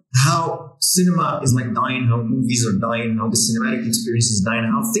now. How cinema is dying, how movies are dying, how the cinematic experience is dying,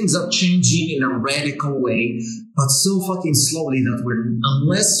 how things are changing in a radical way, but so fucking slowly that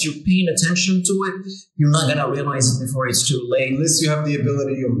unless you're paying attention to it, you're not gonna realize it before it's too late. Unless you have the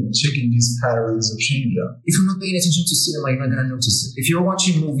ability of checking these patterns of change up. If you're not paying attention to cinema, you're not gonna notice it. If you're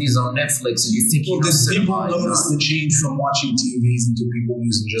watching movies on Netflix and you think people notice the change from watching TVs into people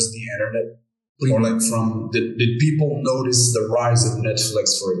using just the internet? Or did people notice the rise of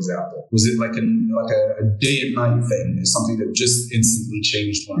Netflix, for example? Was it like a day and night thing? Something that just instantly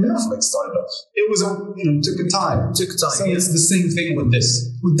changed when Netflix started up? It was took a time. So it's the same thing with this.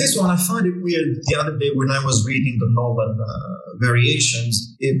 With this one, I found it weird the other day when I was reading the Nolan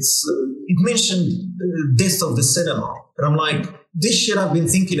Variations. It mentioned the death of the cinema. And I'm like, this shit I've been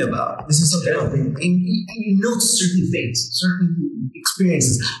thinking about. This is something I've been... You notice certain things, certain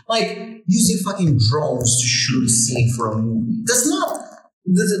experiences. Like using fucking drones to shoot a scene for a movie. That's not...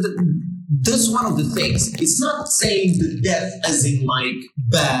 That's one of the things. It's not saying the death as in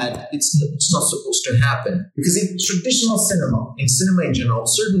bad. It's not supposed to happen. Because in traditional cinema, in cinema in general,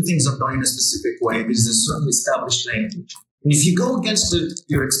 certain things are done in a specific way. There's a certain established language. And if you go against it,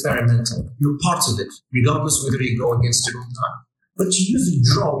 you're experimental. You're part of it, regardless whether you go against it or not. But you use a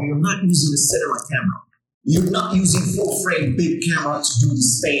drone, you're not using a cinema camera. You're not using full-frame big camera to do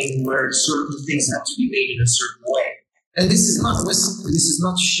this thing where certain things have to be made in a certain way. And this is not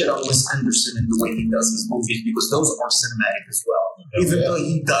shit on Wes Anderson and the way he does his movies, because those are cinematic as well. Even though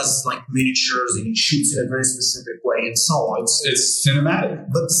he does like miniatures and he shoots in a very specific way and so on. It's cinematic.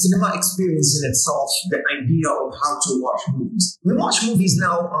 But the cinema experience in itself, the idea of how to watch movies. We watch movies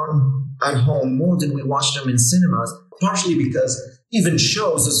now at home more than we watch them in cinemas, partially because even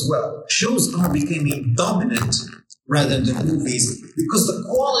shows as well. Shows are becoming dominant rather than movies because the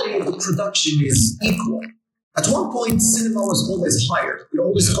quality of the production is equal. At one point, cinema was always higher. It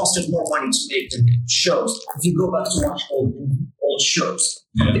always costed more money to make than shows. If you go back to watch old shows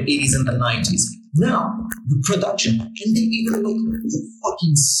from the 80s and the 90s, now the production, and they even look the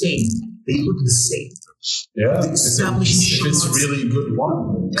fucking same. They look the same. Yeah, if it's really a good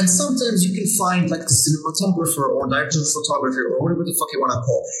one. And sometimes you can find like the cinematographer or director of photography or whatever the fuck you want to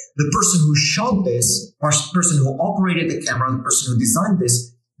call the person who shot this, or the person who operated the camera, the person who designed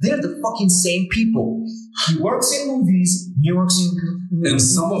this. They're the fucking same people. He works in movies. He works in and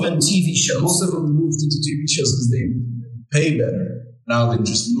some of them TV shows. Most of them moved into TV shows because they pay better now than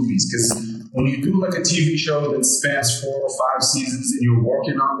just movies. Because when you do like a TV show that spans 4 or 5 seasons and you're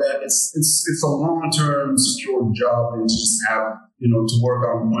working on that, it's a long-term secure job and to just have to work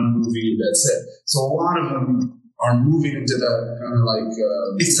on one movie and that's it. So a lot of them are moving into that kind of like...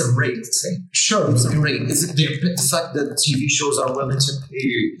 it's a rate thing. Sure. It's a rate. It's the fact that TV shows are willing to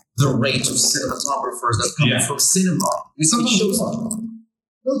pay the rate of cinematographers that come from cinema. It shows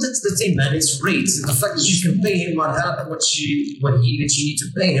well, that's the thing, man. It's rates. The fact that you can pay him what you need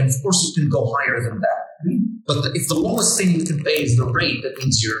to pay him, of course you can go higher than that. But if the lowest thing you can pay is the rate, that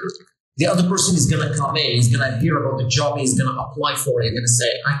means the other person is going to come in, he's going to hear about the job, he's going to apply for it, he's going to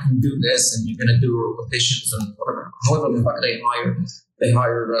say, I can do this, and you're going to do auditions and whatever, however the fuck they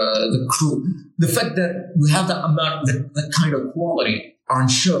hire the crew. The fact that you have that amount, that kind of quality on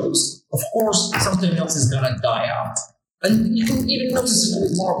shows, of course, something else is going to die out. And you can even notice it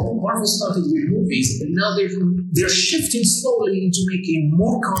with Marvel. Marvel started with movies, and now they're shifting slowly into making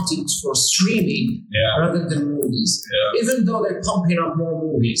more content for streaming rather than movies. Yeah. Even though they're pumping up more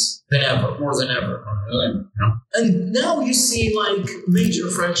movies more than ever. And now you see like major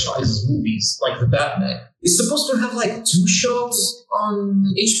franchise movies, like the Batman. It's supposed to have like 2 shows on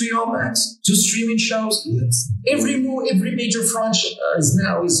HBO Max, 2 streaming shows. Yes. Every major franchise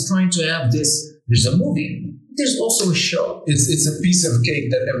now is trying to have this. There's a movie. There's also a show. It's a piece of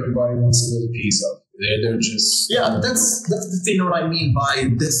cake that everybody wants a little piece of. They're just that's the thing. What I mean by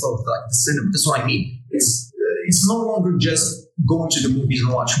this of like the cinema. That's what I mean. It's no longer just going to the movies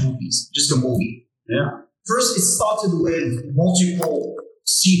and watch movies. Just a movie. Yeah. First, it started with multiple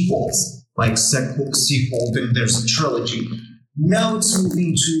sequels, like sequel. Then there's a trilogy. Now it's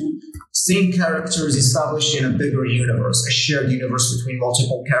moving to same characters established in a bigger universe, a shared universe between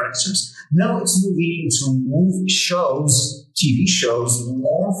multiple characters. Now it's moving into TV shows,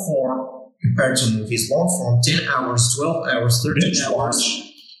 long form compared to movies, long form, 10 hours, 12 hours, 13 hours.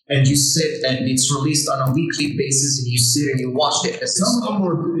 And you sit and it's released on a weekly basis and you sit and you watch it. Some of them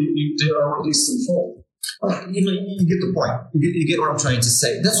are released in full. You get the point. You get what I'm trying to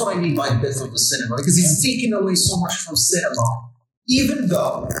say. That's what I mean by death of the cinema, because it's taking away so much from cinema. Even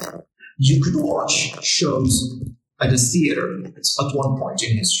though you could watch shows at a theater at one point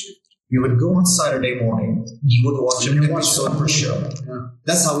in history. You would go on Saturday morning, you would watch an episode per show. Yeah.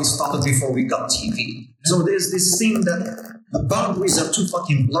 That's how we started before we got TV. Yeah. So there's this thing that the boundaries are too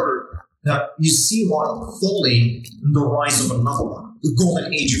fucking blurred that you see one falling in the rise of another one. The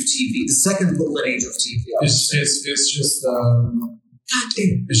golden age of TV, the second golden age of TV. It's just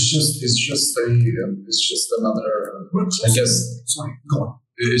another. I guess. Sorry, go on.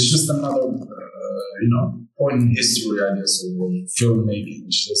 It's just another, point in history, I guess, of filmmaking.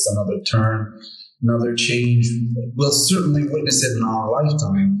 It's just another turn, another change. We'll certainly witness it in our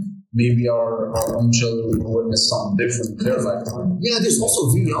lifetime. Maybe our own children will witness something different in their lifetime. Yeah, there's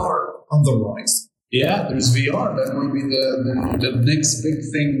also VR on the rise. Yeah, there's VR. That might be the next big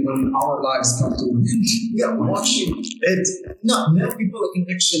thing when our lives come to an end. Yeah, watching it. Now people can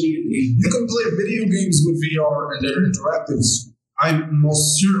actually... You can play video games with VR and they're interactive.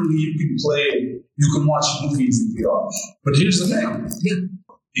 Most certainly you can watch movies in VR. But here's the thing. Yeah.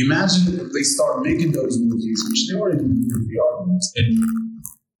 Imagine if they start making those movies, which they already do in VR, and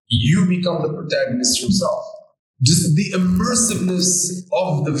you become the protagonist yourself. Just the immersiveness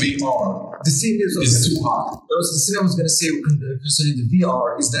of the VR. The thing is too high. The thing I was going to say concerning the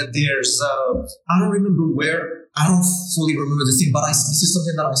VR is that there's, I don't remember where, I don't fully remember the thing, but this is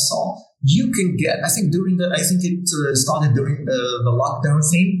something that I saw. You can get, I think it started during the lockdown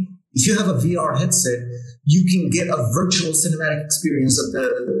thing. if you have a VR headset, you can get a virtual cinematic experience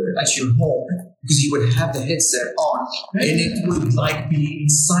at your home because you would have the headset on and it would like be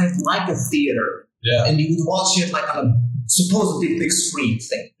inside like a theater. Yeah. And you would watch it like on a supposedly big screen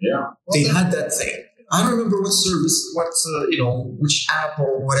thing. Yeah. They had that thing. I don't remember what service, which app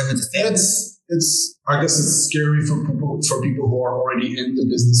or whatever the thing is. I guess it's scary for people who are already in the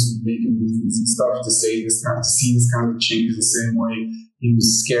business of making movies and stuff to see this kind of change the same way it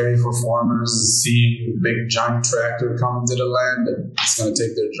was scary for farmers seeing a big giant tractor come into the land and it's going to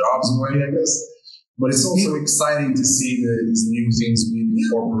take their jobs away, I guess. But it's also exciting to see these new things being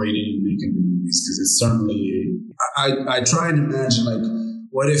incorporated in making the movies because it's certainly. I try and imagine like.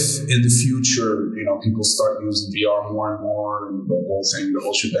 What if in the future, people start using VR more and more and the whole thing, the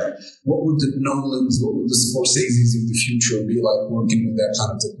whole shebang? What would the Nolans, what would the Scorseses of the future be like working with that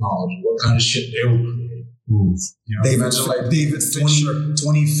kind of technology? What kind of shit they would create? Imagine like David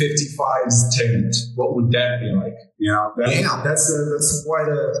 2055's Tenet. What would that be like?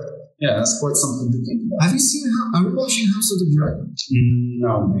 That's quite something to think about. Have you seen are you watching House of the Dragon?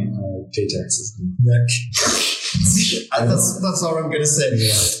 No, man. I pay taxes. That's all I'm gonna say.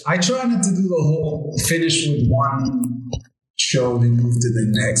 Yeah. I try not to do the whole finish with one show, then move to the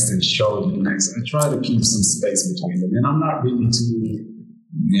next, and show to the next. I try to keep some space between them, and I'm not really too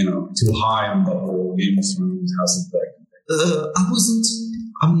high on the whole Game of Thrones, House of Dragon.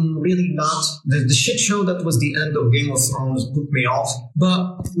 I'm really not. The shit show that was the end of Game of Thrones put me off.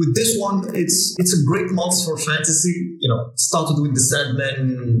 But with this one, it's a great month for fantasy. Started with The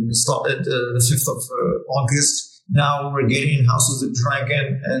Sandman, started the 5th of August. Now we're getting House of the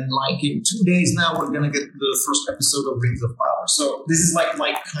Dragon, and like in 2 days now, we're gonna get the first episode of Rings of Power. So this is like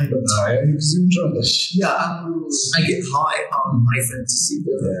my kind of time. You enjoy this. Yeah, I get high on high fantasy.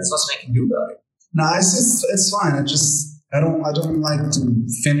 There's nothing I can do about it. No, it's fine. I don't like to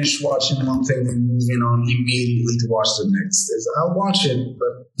finish watching one thing and moving on immediately to watch the next. I'll watch it,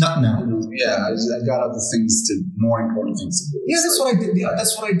 but not now. I got other things more important things to do. Yeah, that's what I did. Yeah,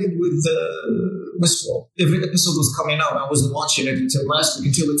 that's what I did with Westworld. Every episode was coming out. I wasn't watching it until last week,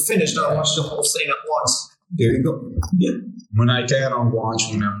 until it finished. I watched the whole thing at once. There you go. Yeah. When I can, I'll watch.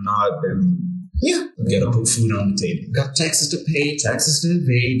 When I'm not, then I gotta put food on the table. Got taxes to pay, taxes to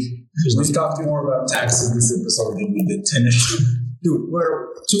evade. We talked more about taxes this episode than we did Tenet. Dude,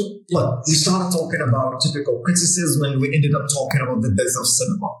 we started talking about typical criticism and we ended up talking about the death of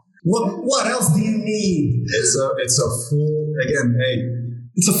cinema. What else do you need? It's a full, again,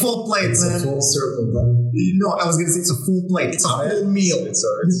 it's a full plate, man. It's a full circle, bro. I was going to say it's a full plate. It's a full meal. It's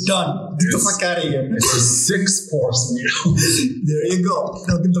done. Get the fuck out of here. It's a 6-course meal. There you go.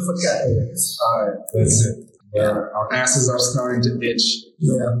 Now get the fuck out of here. All right, that's it. Yeah, our asses are starting to itch.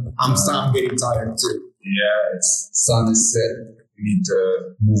 Yeah, I'm getting tired too. Yeah, sun is set. We need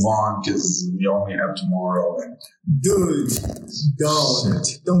to move on because we only have tomorrow. Dude,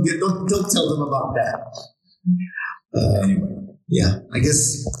 don't tell them about that. Anyway, yeah, I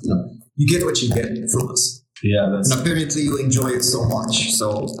guess you get what you get from us. Yeah, and apparently you enjoy it so much.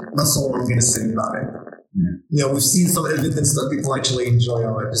 So that's all I'm gonna say about it. Yeah, we've seen some evidence that people actually enjoy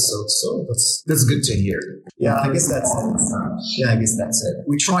our episodes, so that's good to hear. Yeah, I guess that's it.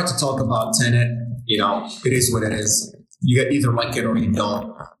 We try to talk about Tenet. It is what it is. You either like it or you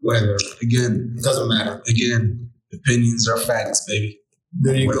don't. Whatever. Again, it doesn't matter. Again, opinions are facts, baby.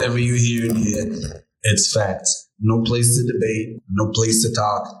 There you Whatever you hear in here, it's facts. No place to debate. No place to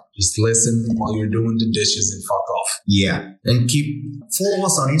talk. Just listen while you're doing the dishes and fuck off. Yeah. And follow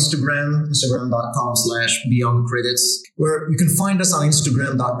us on Instagram, instagram.com/beyondcredits, where you can find us on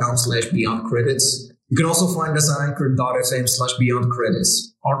instagram.com/beyondcredits. You can also find us on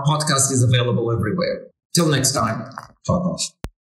anchor.fm/beyondcredits. Our podcast is available everywhere. Till next time. Fuck off.